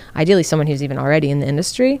there, ideally someone who's even already in the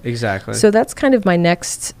industry. Exactly. So that's kind of my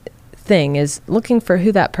next thing, is looking for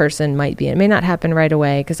who that person might be. It may not happen right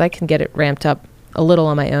away because I can get it ramped up a little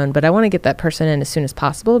on my own, but I want to get that person in as soon as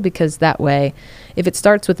possible, because that way, if it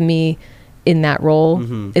starts with me in that role,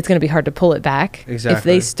 it's going to be hard to pull it back. Exactly. If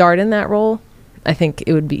they start in that role, I think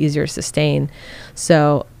it would be easier to sustain.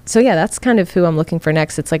 So yeah, that's kind of who I'm looking for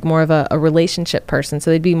next. It's like more of a relationship person.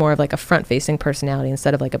 So they'd be more of like a front-facing personality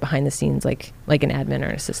instead of like a behind-the-scenes, like an admin or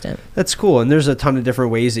an assistant. That's cool. And there's a ton of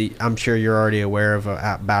different ways that I'm sure you're already aware of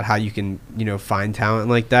about how you can, find talent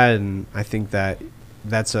like that. And I think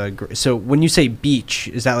that's a great. So when you say beach,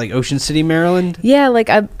 is that like Ocean City, Maryland? Yeah, like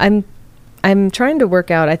I'm trying to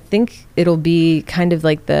work out. I think it'll be kind of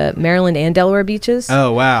like the Maryland and Delaware beaches.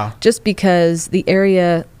 Oh, wow. Just because the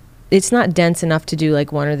area, it's not dense enough to do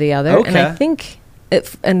like one or the other. Okay. And I think,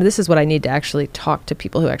 and this is what I need to actually talk to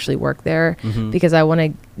people who actually work there, because I want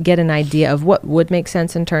to get an idea of what would make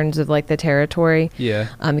sense in terms of like the territory. Yeah.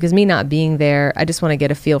 Because me not being there, I just want to get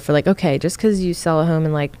a feel for like, okay, just because you sell a home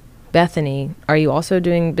in like Bethany, are you also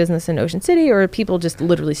doing business in Ocean City, or are people just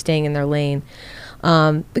literally staying in their lane?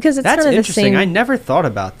 Because it's that's kind of interesting. The same. I never thought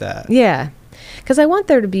about that. Yeah, because I want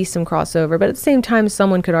there to be some crossover, but at the same time,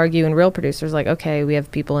 someone could argue in real producers like, okay, we have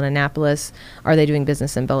people in Annapolis. Are they doing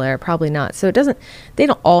business in Bel Air? Probably not. So they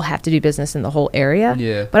don't all have to do business in the whole area.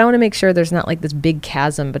 Yeah. But I want to make sure there's not like this big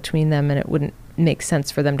chasm between them, and it wouldn't make sense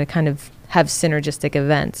for them to kind of have synergistic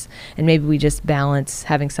events. And maybe we just balance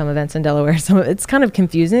having some events in Delaware. It's kind of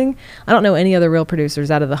confusing. I don't know any other real producers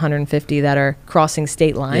out of the 150 that are crossing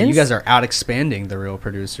state lines. Yeah, you guys are out expanding the real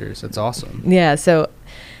producers. That's awesome. Yeah, so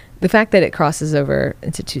the fact that it crosses over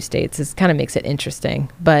into 2 states kind of makes it interesting.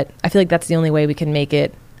 But I feel like that's the only way we can make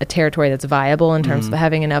it a territory that's viable in terms of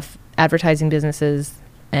having enough advertising businesses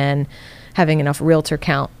and having enough realtor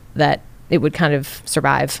count that it would kind of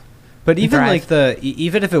survive. But even like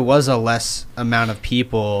even if it was a less amount of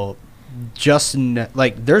people,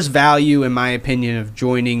 there's value, in my opinion, of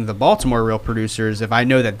joining the Baltimore Real Producers if I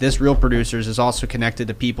know that this Real Producers is also connected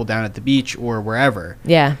to people down at the beach or wherever.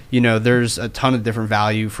 Yeah. There's a ton of different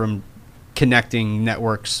value from connecting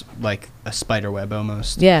networks, like a spider web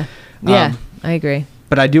almost. Yeah. Yeah, I agree.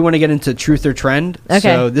 But I do want to get into truth or trend. Okay.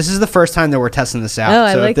 So this is the first time that we're testing this out. Oh,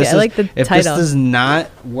 I like it. I like the title. If this does not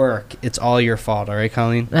work, it's all your fault. All right,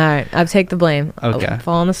 Colleen? All right. I'll take the blame. Okay. I'll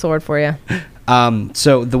fall on the sword for you.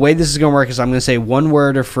 So the way this is going to work is I'm going to say one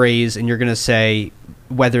word or phrase, and you're going to say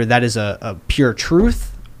whether that is a pure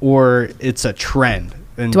truth or it's a trend.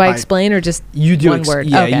 And do I explain or just you do one word?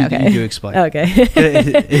 Yeah, Okay, you do explain.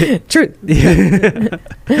 Okay. Truth.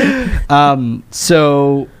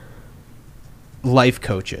 So life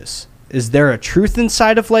coaches. Is there a truth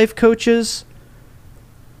inside of life coaches?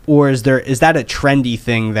 Or is that a trendy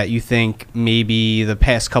thing that you think maybe the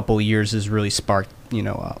past couple of years has really sparked,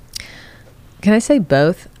 up? Can I say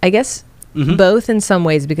both? I guess both in some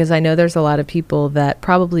ways, because I know there's a lot of people that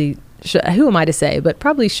probably who am I to say, but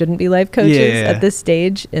probably shouldn't be life coaches at this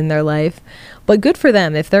stage in their life. But good for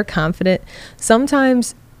them if they're confident.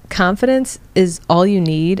 Sometimes confidence is all you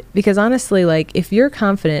need, because honestly, like, if you're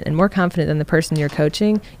confident and more confident than the person you're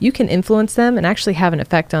coaching, you can influence them and actually have an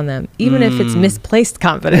effect on them, even if it's misplaced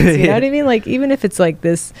confidence. You know what I mean? Like, even if it's like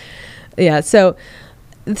this. Yeah. So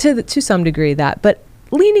to some degree that, but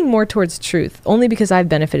leaning more towards truth, only because I've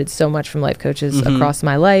benefited so much from life coaches across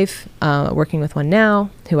my life, working with one now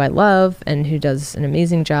who I love and who does an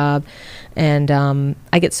amazing job. And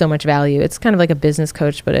I get so much value. It's kind of like a business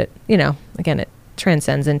coach, but it, again, it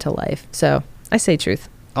transcends into life. So I say truth.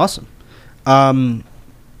 Awesome.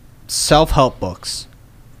 Self-help books,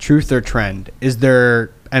 truth or trend? Is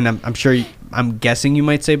there, and I'm guessing you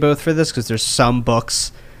might say both for this, because there's some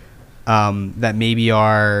books that maybe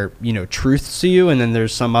are, truths to you, and then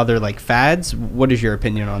there's some other like fads. What is your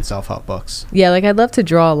opinion on self-help books? Yeah, like, I'd love to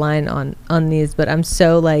draw a line on these, but I'm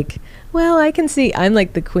so like, well, I can see I'm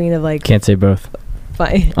like the queen of like, can't say both.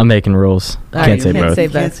 Fine. I'm making rules. Can't say both.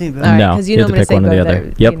 Can't say both. All right, No, because you have to pick one or the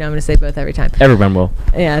other. Yep. I'm going to say both every time. Everyone will.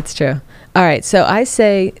 Yeah, it's true. All right, so I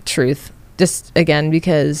say truth, just again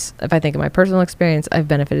because if I think of my personal experience, I've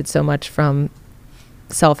benefited so much from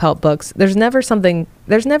self-help books. There's never a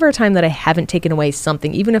time that I haven't taken away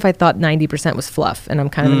something, even if I thought 90% was fluff, and I'm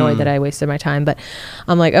kind of annoyed that I wasted my time, but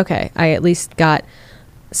I'm like, okay, I at least got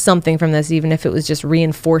something from this, even if it was just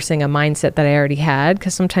reinforcing a mindset that I already had,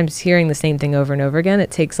 because sometimes hearing the same thing over and over again,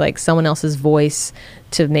 it takes like someone else's voice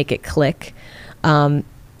to make it click.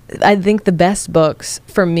 I think the best books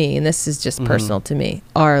for me, and this is just personal to me,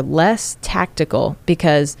 are less tactical,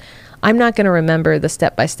 because I'm not going to remember the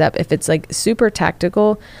step-by-step. If it's like super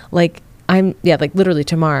tactical, like like literally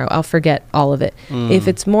tomorrow, I'll forget all of it. If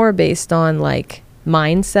it's more based on like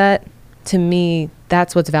mindset, to me,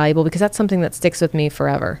 that's what's valuable, because that's something that sticks with me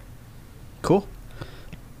forever. Cool.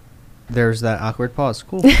 There's that awkward pause.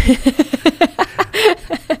 Cool.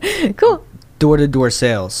 Cool. Door-to-door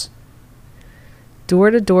sales.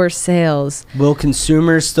 Door-to-door sales. Will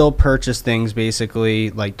consumers still purchase things basically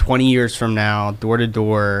like 20 years from now,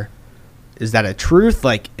 door-to-door? Is that a truth?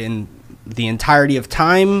 Like, in the entirety of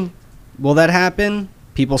time, will that happen?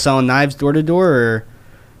 People selling knives door-to-door, or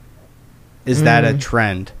is that a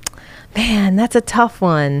trend? Man, that's a tough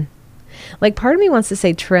one. Like, part of me wants to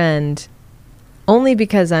say trend, only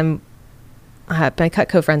because my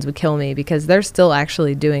Cutco friends would kill me, because they're still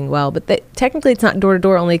actually doing well. But technically, it's not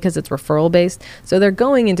door-to-door, only because it's referral-based. So they're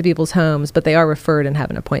going into people's homes, but they are referred and have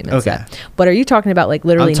an appointment set. But are you talking about like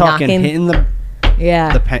literally knocking? Hitting the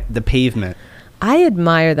pavement. I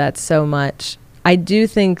admire that so much. I do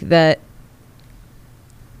think that,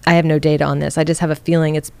 I have no data on this, I just have a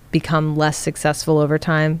feeling it's become less successful over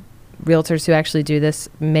time. Realtors who actually do this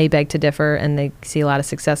may beg to differ, and they see a lot of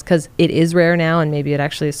success because it is rare now, and maybe it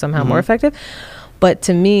actually is somehow more effective. But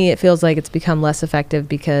to me, it feels like it's become less effective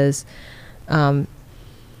because I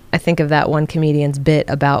think of that one comedian's bit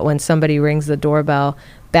about when somebody rings the doorbell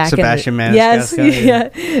back Sebastian Maniscalco.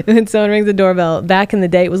 Yeah. When someone rings the doorbell back in the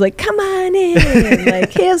day, it was like, come on in,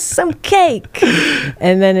 like, here's some cake.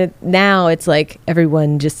 And then now it's like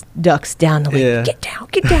everyone just ducks down, like, get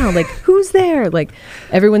down, like, who's there? Like,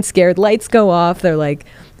 everyone's scared, lights go off, they're like,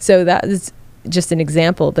 so that is just an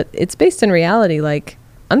example, but it's based in reality. Like,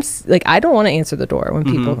 I don't want to answer the door when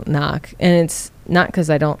people knock, and it's not because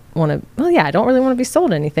I don't want to, I don't really want to be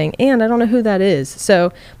sold anything, and I don't know who that is.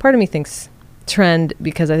 So part of me thinks trend,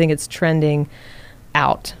 because I think it's trending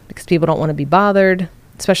out, because people don't want to be bothered,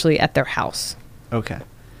 especially at their house. Okay,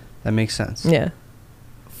 that makes sense. Yeah.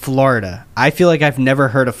 Florida. I feel like I've never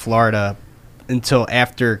heard of Florida until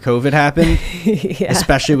after COVID happened,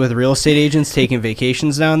 especially with real estate agents taking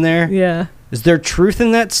vacations down there. Yeah. Is there truth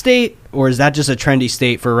in that state, or is that just a trendy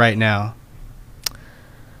state for right now?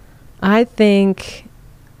 I do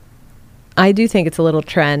think it's a little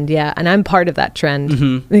trend, yeah, and I'm part of that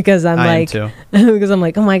trend because I'm like,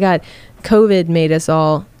 oh my God, COVID made us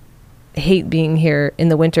all hate being here in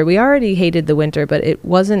the winter. We already hated the winter, but it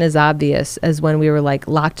wasn't as obvious as when we were like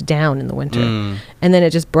locked down in the winter, and then it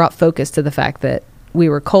just brought focus to the fact that we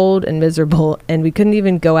were cold and miserable, and we couldn't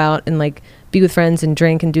even go out and like be with friends and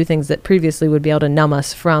drink and do things that previously would be able to numb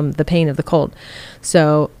us from the pain of the cold.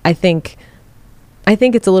 So I think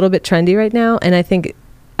it's a little bit trendy right now. And I think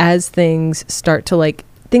as things start to like,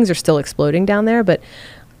 things are still exploding down there, but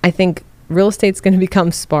I think real estate's going to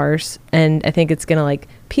become sparse, and I think it's going to like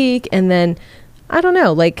peak. And then I don't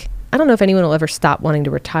know if anyone will ever stop wanting to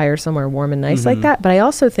retire somewhere warm and nice like that. But I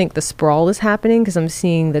also think the sprawl is happening because I'm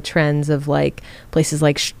seeing the trends of like places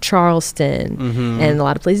like Charleston and a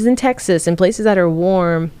lot of places in Texas and places that are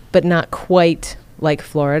warm, but not quite like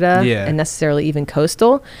Florida and necessarily even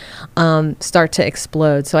coastal, start to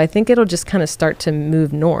explode. So I think it'll just kind of start to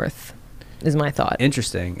move north is my thought.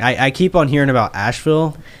 Interesting. I keep on hearing about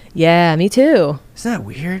Asheville. Yeah, me too. Isn't that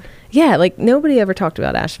weird? Yeah, like nobody ever talked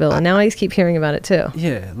about Asheville, and now I just keep hearing about it too.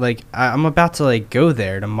 Yeah, like I'm about to like go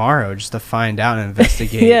there tomorrow just to find out and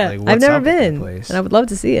investigate. Yeah, like, what's I've never up with been, that place. and I would love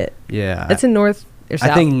to see it. Yeah, it's in North or South.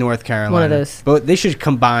 I think North Carolina. One of those. But they should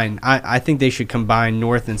combine. I think they should combine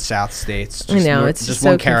North and South states. I know, it's just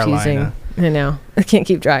so one Carolina. confusing. I know, I can't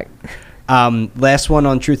keep track. Last one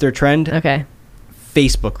on Truth or Trend. Okay.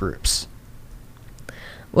 Facebook groups.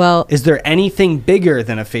 Well, is there anything bigger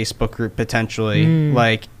than a Facebook group potentially?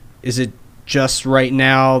 Like, is it just right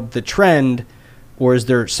now the trend, or is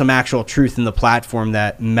there some actual truth in the platform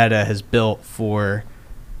that Meta has built for?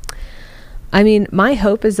 I mean, my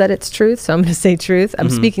hope is that it's truth, so I'm going to say truth. I'm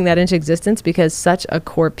speaking that into existence because such a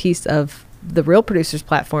core piece of the Real Producers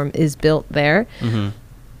platform is built there.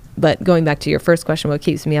 But going back to your first question, what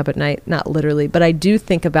keeps me up at night, not literally, but I do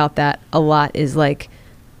think about that a lot, is like,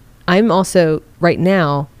 I'm also right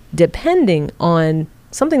now depending on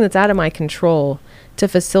something that's out of my control to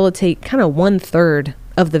facilitate kind of 1/3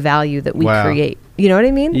 of the value that we create. You know what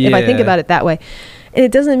I mean? Yeah. If I think about it that way. And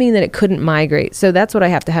it doesn't mean that it couldn't migrate. So that's what I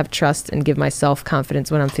have to have trust and give myself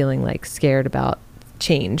confidence when I'm feeling like scared about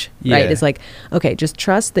change, right? It's like, okay, just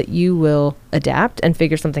trust that you will adapt and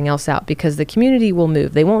figure something else out, because the community will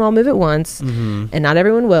move. They won't all move at once, and not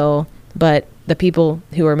everyone will, but the people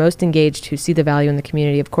who are most engaged, who see the value in the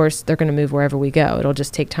community, of course, they're going to move wherever we go. It'll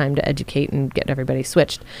just take time to educate and get everybody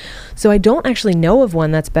switched. So I don't actually know of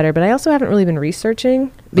one that's better, but I also haven't really been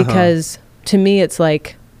researching because to me, it's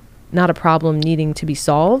like not a problem needing to be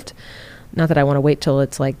solved. Not that I want to wait till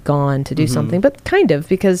it's like gone to do something, but kind of,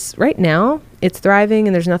 because right now it's thriving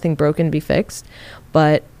and there's nothing broken to be fixed.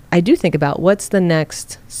 But I do think about what's the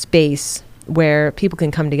next space where people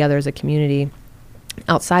can come together as a community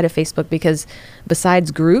outside of Facebook, because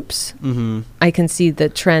besides groups, I can see the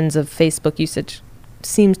trends of Facebook usage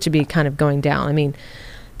seems to be kind of going down. I mean,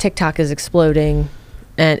 TikTok is exploding,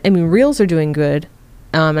 and I mean, Reels are doing good.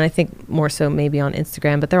 And I think more so maybe on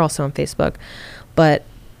Instagram, but they're also on Facebook. But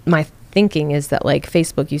my thinking is that like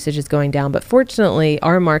Facebook usage is going down, but fortunately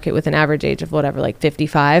our market with an average age of whatever, like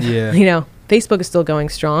 55, you know, Facebook is still going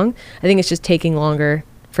strong. I think it's just taking longer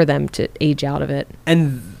for them to age out of it.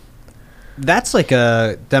 And that's like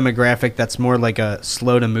a demographic that's more like a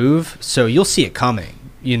slow to move. So you'll see it coming,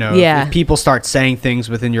 you know, if people start saying things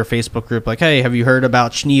within your Facebook group, like, hey, have you heard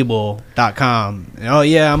about Schneebel.com? Oh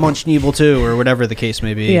yeah, I'm on Schneebel too, or whatever the case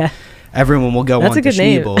may be. Everyone will go on to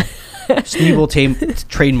Schneebel. Schneebel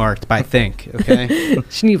trademarked by Think, okay?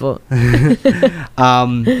 Schneebel.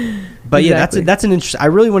 But yeah, that's an interesting. I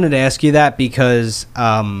really wanted to ask you that because,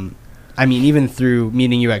 I mean, even through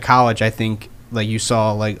meeting you at college, I think like you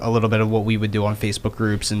saw like a little bit of what we would do on Facebook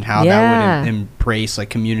groups and how that would embrace like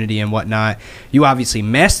community and whatnot. You obviously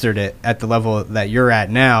mastered it at the level that you're at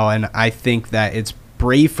now, and I think that it's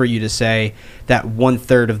brave for you to say that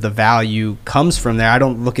 1/3 of the value comes from there. I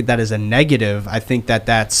don't look at that as a negative. I think that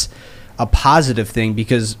that's a positive thing,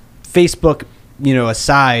 because Facebook, you know,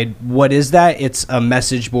 aside, what is that? It's a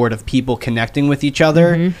message board of people connecting with each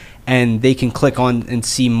other, and they can click on and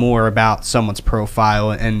see more about someone's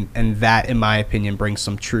profile, and that, in my opinion, brings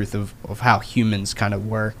some truth of how humans kind of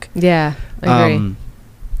work. Yeah, I agree.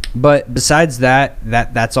 But besides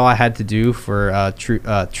that's all I had to do for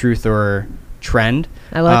truth or trend.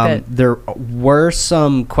 I like it. There were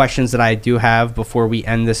some questions that I do have before we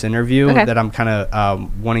end this interview that I'm kind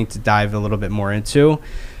of wanting to dive a little bit more into.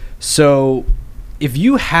 So if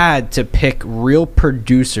you had to pick real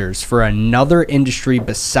producers for another industry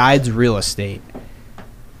besides real estate,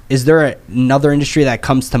 is there another industry that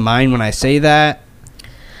comes to mind when I say that?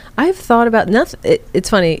 I've thought about nothing.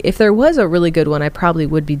 It's funny. If there was a really good one, I probably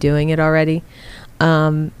would be doing it already,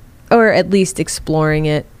 or at least exploring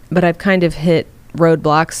it. But I've kind of hit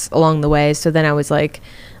roadblocks along the way. So then I was like,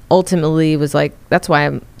 ultimately was like, that's why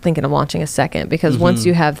I'm thinking of launching a second, because once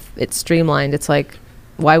you have it streamlined, it's like,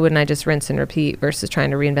 why wouldn't I just rinse and repeat versus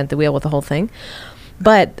trying to reinvent the wheel with the whole thing?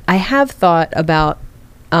 But I have thought about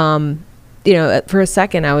for a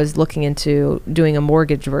second I was looking into doing a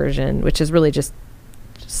mortgage version, which is really just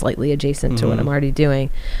slightly adjacent to what I'm already doing.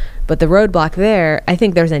 But the roadblock there, I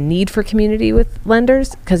think there's a need for community with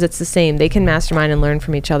lenders because it's the same. They can mastermind and learn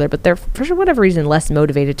from each other, but they're, for whatever reason, less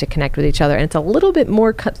motivated to connect with each other. And it's a little bit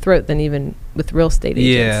more cutthroat than even with real estate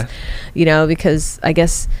agents. Yeah. Because I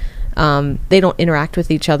guess they don't interact with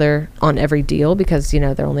each other on every deal because,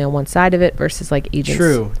 they're only on one side of it versus like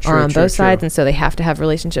agents are on both sides. And so they have to have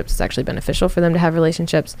relationships. It's actually beneficial for them to have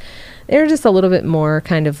relationships. They're just a little bit more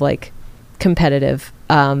kind of like competitive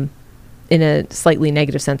in a slightly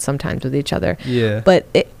negative sense sometimes with each other. Yeah. But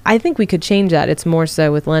I think we could change that. It's more so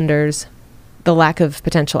with lenders, the lack of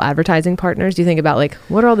potential advertising partners. You think about like,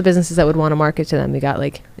 what are all the businesses that would want to market to them? We got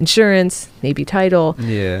like insurance, maybe title,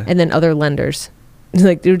 and then other lenders.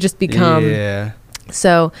 Like they would just become,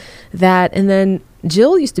 so that, and then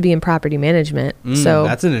Jill used to be in property management. So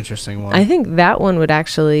that's an interesting one. I think that one would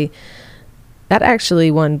actually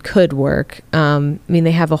one could work.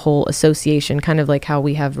 They have a whole association, kind of like how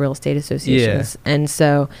we have real estate associations. Yeah. And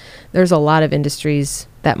so there's a lot of industries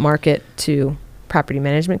that market to property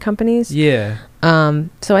management companies. Yeah.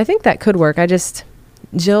 So I think that could work.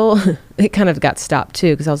 Jill, it kind of got stopped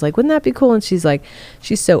too, because I was like, wouldn't that be cool? And she's like,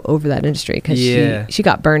 she's so over that industry because she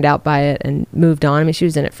got burned out by it and moved on. She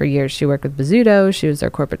was in it for years. She worked with Bizzuto. She was their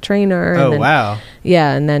corporate trainer. Oh, wow.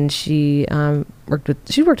 Yeah. And then she worked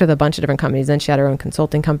with a bunch of different companies. Then she had her own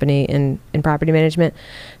consulting company in property management.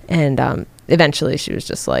 And eventually she was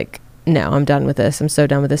just like, no, I'm done with this. I'm so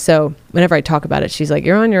done with this. So whenever I talk about it, she's like,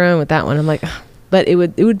 you're on your own with that one. I'm like, ugh. But it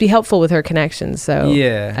would be helpful with her connections. So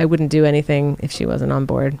I wouldn't do anything if she wasn't on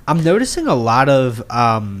board. I'm noticing a lot of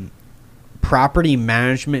property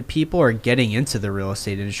management people are getting into the real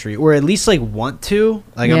estate industry, or at least like want to.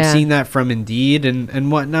 Like I'm seeing that from Indeed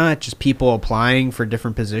and whatnot. Just people applying for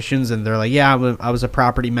different positions, and they're like, "Yeah, I was a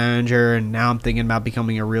property manager, and now I'm thinking about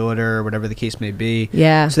becoming a realtor, or whatever the case may be."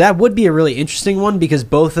 Yeah. So that would be a really interesting one because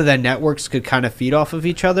both of the networks could kind of feed off of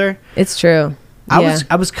each other. It's true. I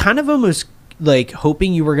was kind of almost like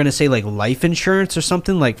hoping you were going to say like life insurance or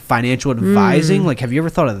something, like financial advising. Like, have you ever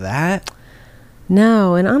thought of that?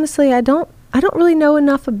 No. And honestly, I don't really know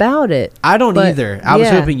enough about it. I don't either. I was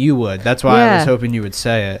hoping you would. That's why I was hoping you would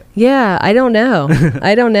say it. Yeah. I don't know.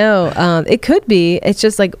 I don't know. It could be. It's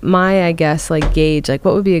just like I guess, like gauge, like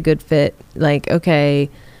what would be a good fit? Like,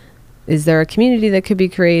 okay, is there a community that could be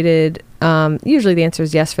created? Usually the answer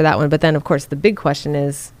is yes for that one. But then of course the big question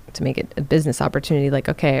is to make it a business opportunity. Like,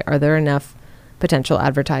 okay, are there enough potential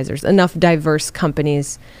advertisers, enough diverse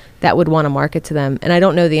companies that would want to market to them? And I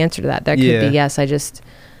don't know the answer to that. That could be yes. I just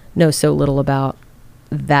know so little about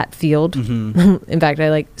that field. In fact, I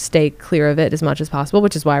like stay clear of it as much as possible,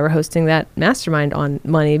 which is why we're hosting that mastermind on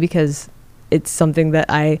money, because it's something that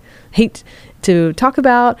I hate to talk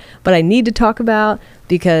about, but I need to talk about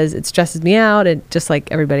because it stresses me out. And just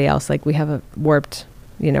like everybody else, like we have a warped,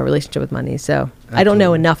 relationship with money. So absolutely. I don't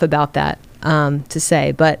know enough about that to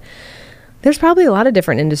say, but there's probably a lot of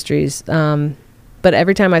different industries. But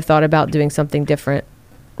every time I've thought about doing something different,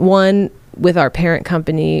 one with our parent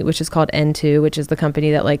company, which is called N2, which is the company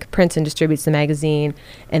that like prints and distributes the magazine,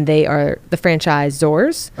 and they are the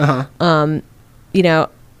franchisors.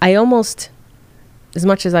 I almost, as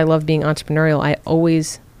much as I love being entrepreneurial, I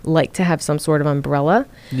always like to have some sort of umbrella.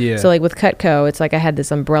 Yeah. So like with Cutco, it's like I had this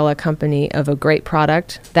umbrella company of a great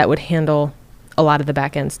product that would handle a lot of the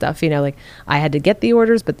back end stuff. Like I had to get the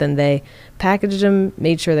orders, but then they packaged them,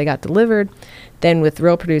 made sure they got delivered. Then with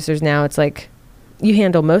Real Producers now, it's like you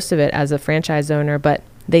handle most of it as a franchise owner, but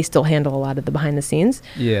they still handle a lot of the behind the scenes.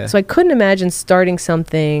 Yeah. So I couldn't imagine starting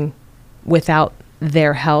something without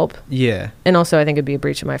their help. Yeah. And also I think it'd be a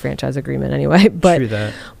breach of my franchise agreement anyway. But true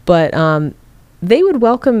that. But they would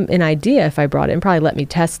welcome an idea if I brought it and probably let me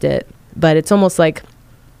test it. But it's almost like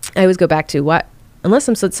I always go back to unless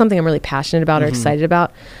it's something I'm really passionate about or excited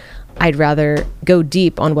about, I'd rather go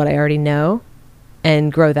deep on what I already know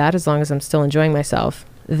and grow that as long as I'm still enjoying myself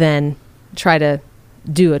than try to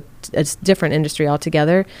do a different industry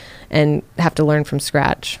altogether and have to learn from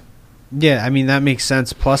scratch. Yeah, I mean, that makes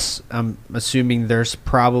sense. Plus, I'm assuming there's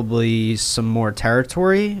probably some more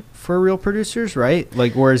territory for Real Producers, right?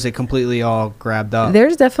 Like, or is it completely all grabbed up?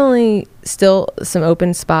 There's definitely still some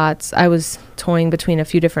open spots. I was toying between a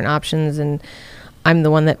few different options, and I'm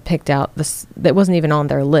the one that picked out this that wasn't even on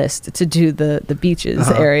their list to do the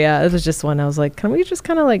beaches area. It was just one I was like, can we just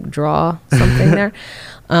kind of like draw something there?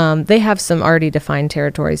 They have some already defined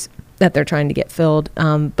territories that they're trying to get filled.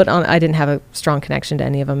 But I didn't have a strong connection to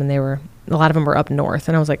any of them, and they were a lot of them were up north,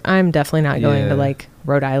 and I was like, I'm definitely not going to like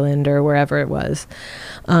Rhode Island or wherever it was.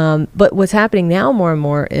 But what's happening now more and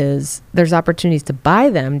more is there's opportunities to buy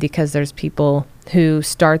them because there's people who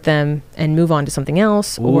start them and move on to something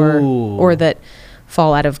else, or that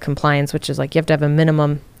fall out of compliance, which is like you have to have a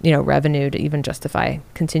minimum, revenue to even justify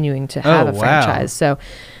continuing to have a franchise. So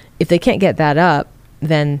if they can't get that up,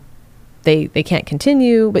 then they can't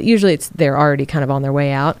continue, but usually they're already kind of on their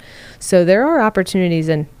way out. So there are opportunities.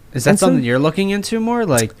 And is that something you're looking into more,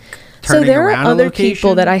 like turning around? So there are other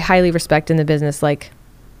people that I highly respect in the business, like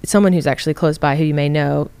someone who's actually close by who you may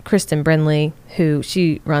know, Kristen Brindley, who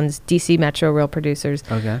she runs DC Metro Real Producers,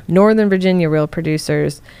 Northern Virginia Real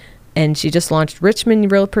Producers, and she just launched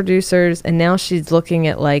Richmond Real Producers, and now she's looking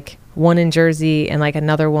at like one in Jersey and like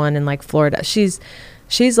another one in like Florida. She's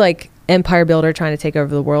like empire builder trying to take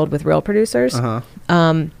over the world with real producers.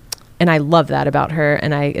 And I love that about her,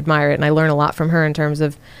 and I admire it, and I learn a lot from her in terms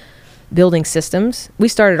of building systems. We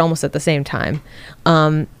started almost at the same time.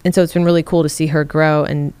 And so it's been really cool to see her grow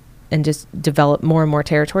and just develop more and more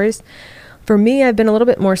territories. For me, I've been a little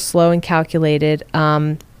bit more slow and calculated.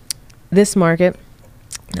 This market,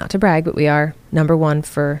 not to brag, but we are number one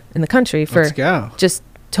in the country for just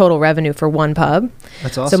total revenue for one pub.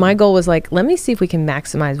 That's awesome. So my goal was like, let me see if we can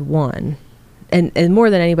maximize one, and more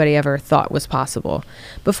than anybody ever thought was possible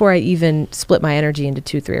before I even split my energy into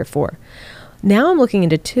 2, 3, or 4. Now I'm looking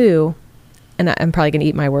into 2, and I'm probably going to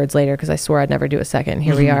eat my words later because I swore I'd never do a second.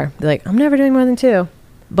 Here we are. They're like, I'm never doing more than 2.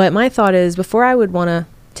 But my thought is, before I would want to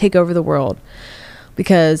take over the world,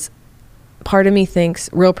 because part of me thinks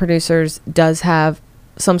Real Producers does have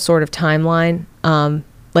some sort of timeline.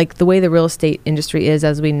 Like the way the real estate industry is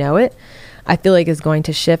as we know it, I feel like is going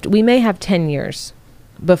to shift. We may have 10 years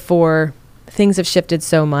before things have shifted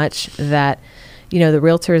so much that, the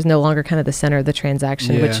realtor is no longer kind of the center of the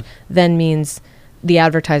transaction, which then means the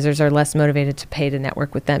advertisers are less motivated to pay to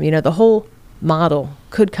network with them. The whole model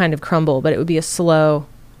could kind of crumble, but it would be a slow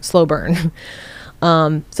burn.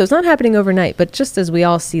 So it's not happening overnight, but just as we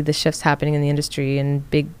all see the shifts happening in the industry and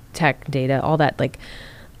big tech data, all that, like,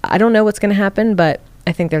 I don't know what's going to happen, but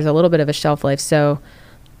I think there's a little bit of a shelf life. So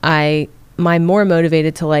I'm more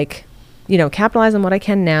motivated to like, capitalize on what I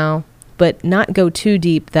can now, but not go too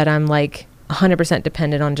deep that I'm like 100%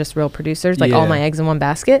 dependent on just real producers, like all my eggs in one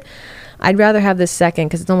basket. I'd rather have this second,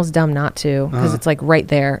 because it's almost dumb not to, because it's like right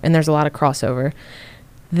there and there's a lot of crossover,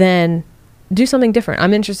 then do something different.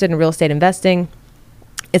 I'm interested in real estate investing.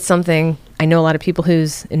 It's something I know a lot of people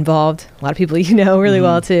who's involved, a lot of people really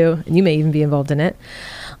well too, and you may even be involved in it.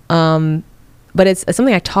 But it's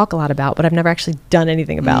something I talk a lot about, but I've never actually done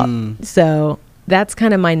anything about. So that's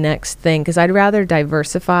kind of my next thing, because I'd rather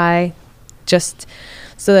diversify just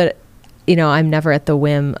so that, I'm never at the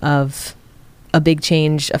whim of a big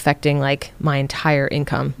change affecting like my entire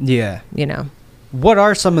income. Yeah. What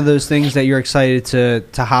are some of those things that you're excited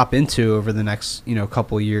to hop into over the next,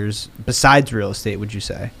 couple of years besides real estate, would you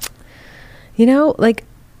say? Like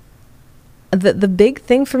the big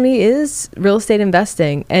thing for me is real estate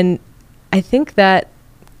investing. And I think that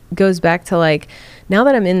goes back to like, now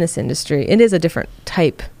that I'm in this industry, it is a different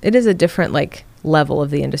type. It is a different like level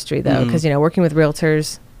of the industry though. Cause working with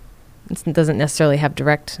realtors, it doesn't necessarily have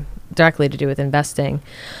directly to do with investing.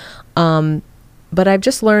 But I've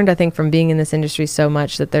just learned, I think, from being in this industry so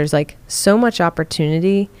much that there's like so much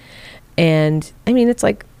opportunity. And I mean, it's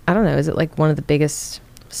like, I don't know, is it like one of the biggest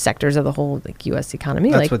sectors of the whole like US economy?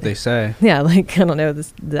 That's like what they say. Yeah. Like, I don't know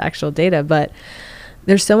the actual data, but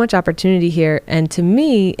there's so much opportunity here. And to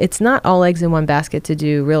me, it's not all eggs in one basket to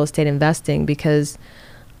do real estate investing, because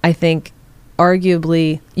I think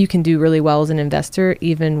arguably you can do really well as an investor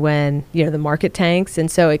even when, the market tanks.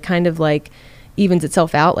 And so it kind of like evens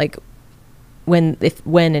itself out. Like when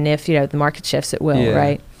and if the market shifts, it will,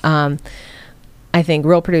 right? I think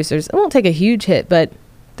real producers, it won't take a huge hit, but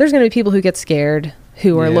there's going to be people who get scared,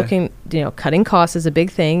 who are looking, cutting costs is a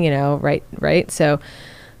big thing, right? So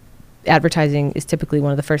advertising is typically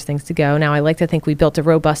one of the first things to go. Now, I like to think we built a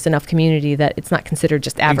robust enough community that it's not considered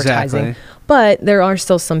just advertising, but there are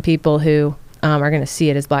still some people who are going to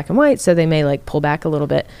see it as black and white, so they may like pull back a little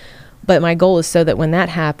bit. But my goal is so that when that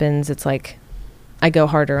happens, it's like I go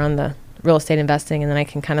harder on the real estate investing, and then I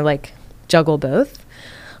can kind of like juggle both.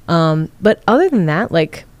 But other than that,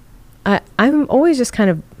 like I'm always just kind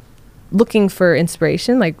of looking for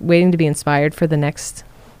inspiration, like waiting to be inspired for the next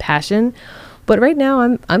passion. But right now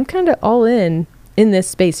I'm kind of all in this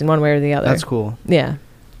space in one way or the other. That's cool. Yeah.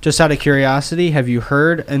 Just out of curiosity, have you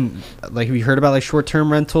heard about like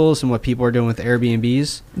short-term rentals and what people are doing with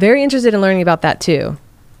Airbnbs? Very interested in learning about that too.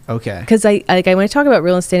 Okay. Because I when I talk about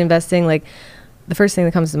real estate investing, like the first thing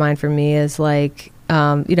that comes to mind for me is like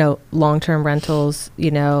long-term rentals,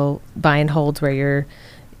 buy and holds where you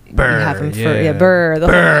have them yeah. for burr.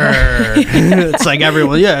 Burr. It's like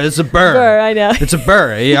everyone, it's a burr. Burr, I know. It's a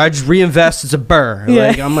burr. I just reinvest. It's a burr.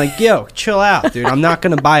 Yeah. I'm like, yo, chill out, dude. I'm not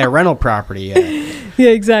gonna buy a rental property yet. Yeah,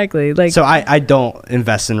 exactly. Like, so I don't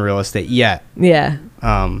invest in real estate yet. Yeah.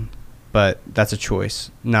 But that's a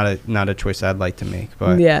choice, not a choice I'd like to make.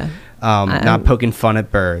 But yeah. Not poking fun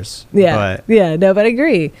at burrs. Yeah. But No, but I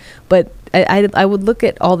agree. But I would look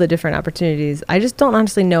at all the different opportunities. I just don't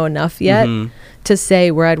honestly know enough yet to say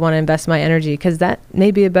where I'd want to invest my energy, because that may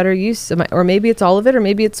be a better use of or maybe it's all of it, or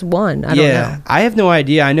maybe it's one. I don't know. I have no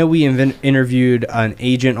idea. I know we interviewed an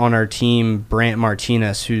agent on our team, Brant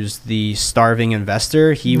Martinez, who's the starving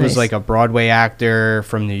investor. He was like a Broadway actor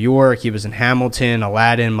from New York. He was in Hamilton,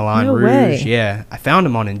 Aladdin, Moulin Rouge. Way. Yeah, I found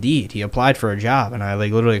him on Indeed. He applied for a job, and I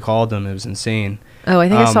literally called him. It was insane. Oh, I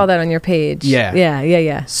think I saw that on your page.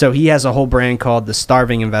 Yeah. So he has a whole brand called The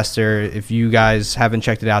Starving Investor. If you guys haven't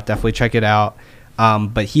checked it out, definitely check it out.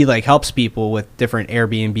 But he helps people with different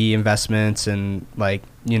Airbnb investments and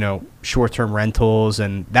short-term rentals,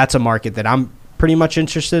 and that's a market that I'm pretty much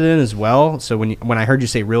interested in as well. So when I heard you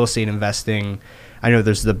say real estate investing, I know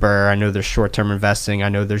there's the burr, I know there's short-term investing, I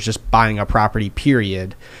know there's just buying a property,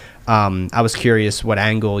 period. I was curious what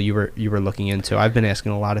angle you were looking into. I've been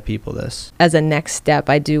asking a lot of people this. As a next step,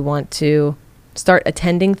 I do want to start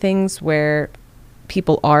attending things where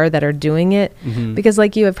people that are doing it, because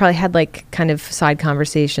like you have probably had kind of side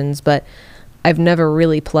conversations, but I've never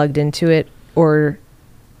really plugged into it or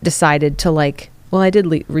decided to I did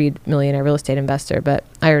read Millionaire Real Estate Investor, but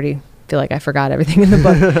I already feel like I forgot everything in the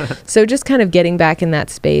book. So just kind of getting back in that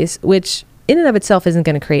space, which in and of itself isn't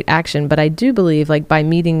going to create action, but I do believe by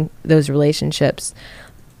meeting those relationships,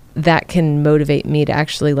 that can motivate me to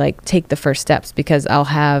actually take the first steps, because I'll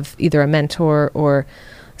have either a mentor or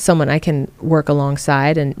someone I can work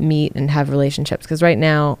alongside and meet and have relationships. Because right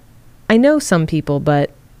now I know some people, but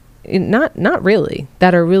not really,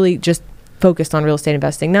 that are really just focused on real estate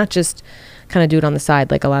investing, not just kind of do it on the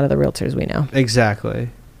side like a lot of the realtors we know. Exactly.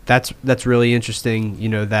 That's really interesting,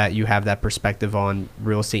 that you have that perspective on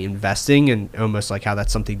real estate investing, and almost how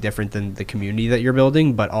that's something different than the community that you're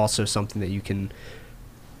building, but also something that you can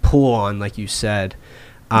pull on, like you said.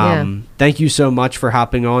 Thank you so much for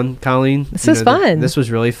hopping on, Colleen. This was fun. This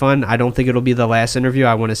was really fun. I don't think it'll be the last interview.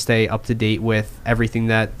 I want to stay up to date with everything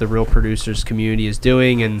that the Real Producers community is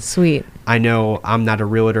doing. And sweet. I know I'm not a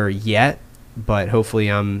realtor yet, but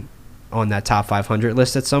hopefully I'm on that top 500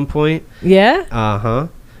 list at some point. Yeah? Uh-huh.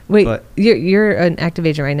 Wait, but you're an active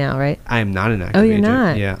agent right now, right? I am not an active agent. Oh, you're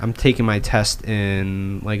not? Yeah, I'm taking my test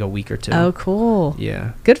in a week or two. Oh, cool.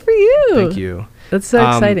 Yeah. Good for you. Thank you. That's so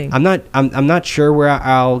exciting. I'm not sure where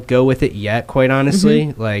I'll go with it yet, quite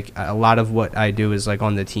honestly. A lot of what I do is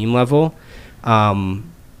on the team level.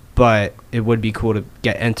 But it would be cool to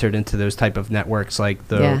get entered into those type of networks like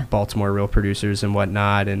the Baltimore Real Producers and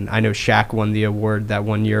whatnot. And I know Shaq won the award that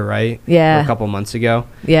one year, right? Yeah. Or a couple months ago.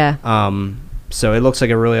 Yeah. So it looks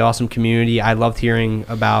like a really awesome community. I loved hearing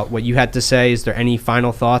about what you had to say. Is there any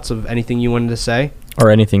final thoughts of anything you wanted to say? Or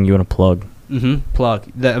anything you want to plug? Plug.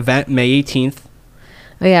 The event, May 18th.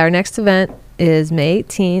 Oh, yeah. Our next event is May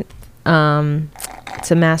 18th.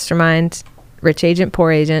 It's a mastermind, rich agent,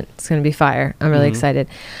 poor agent. It's going to be fire. I'm really excited.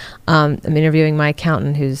 I'm interviewing my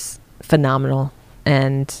accountant, who's phenomenal.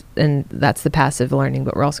 And that's the passive learning,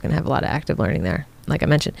 but we're also going to have a lot of active learning there, like I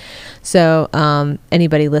mentioned. So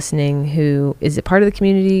anybody listening who is a part of the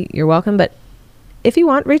community, you're welcome. But if you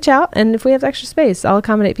want, reach out, and if we have extra space, I'll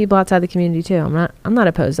accommodate people outside the community too. I'm not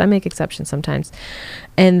opposed. I make exceptions sometimes.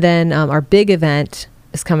 And then our big event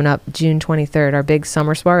is coming up June 23rd, our big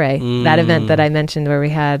summer soiree. That event that I mentioned where we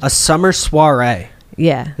had a summer soiree.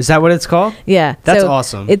 Yeah. Is that what it's called? Yeah. That's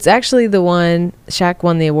awesome. It's actually the one Shaq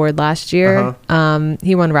won the award last year.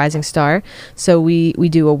 He won Rising Star. So we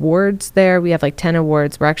do awards there. We have 10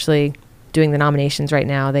 awards. We're actually doing the nominations right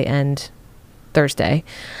now. They end Thursday.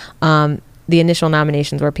 The initial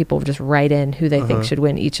nominations where people just write in who they think should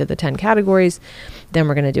win each of the 10 categories. Then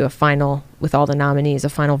we're going to do a final with all the nominees, a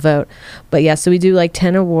final vote. But yeah, so we do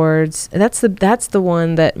 10 awards. And that's the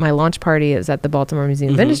one that my launch party is at the Baltimore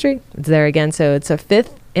Museum of Industry. It's there again. So it's a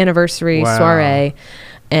 5th anniversary soiree,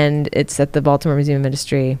 and it's at the Baltimore Museum of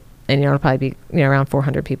Industry. And it'll probably be around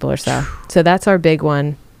 400 people or so. So that's our big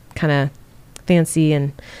one, kind of fancy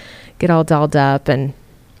and get all dolled up and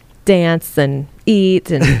dance and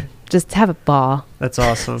eat and just have a ball. That's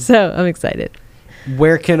awesome. So I'm excited.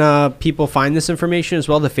 Where can people find this information as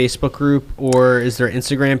well? The Facebook group, or is there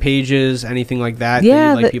Instagram pages, anything like that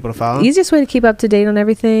that you'd like people to follow? The easiest way to keep up to date on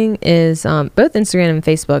everything is both Instagram and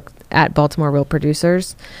Facebook at Baltimore Real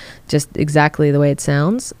Producers, just exactly the way it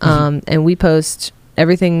sounds. And we post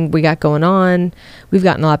everything we got going on. We've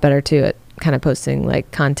gotten a lot better too at kind of posting like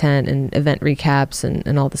content and event recaps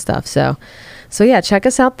and all the stuff. So yeah, check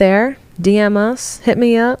us out there. DM us, hit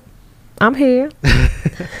me up. I'm here.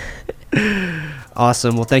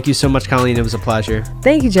 Awesome. Well, thank you so much, Colleen. It was a pleasure.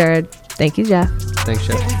 Thank you, Jared. Thank you, Jeff. Thanks,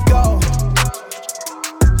 Jeff. Here we go.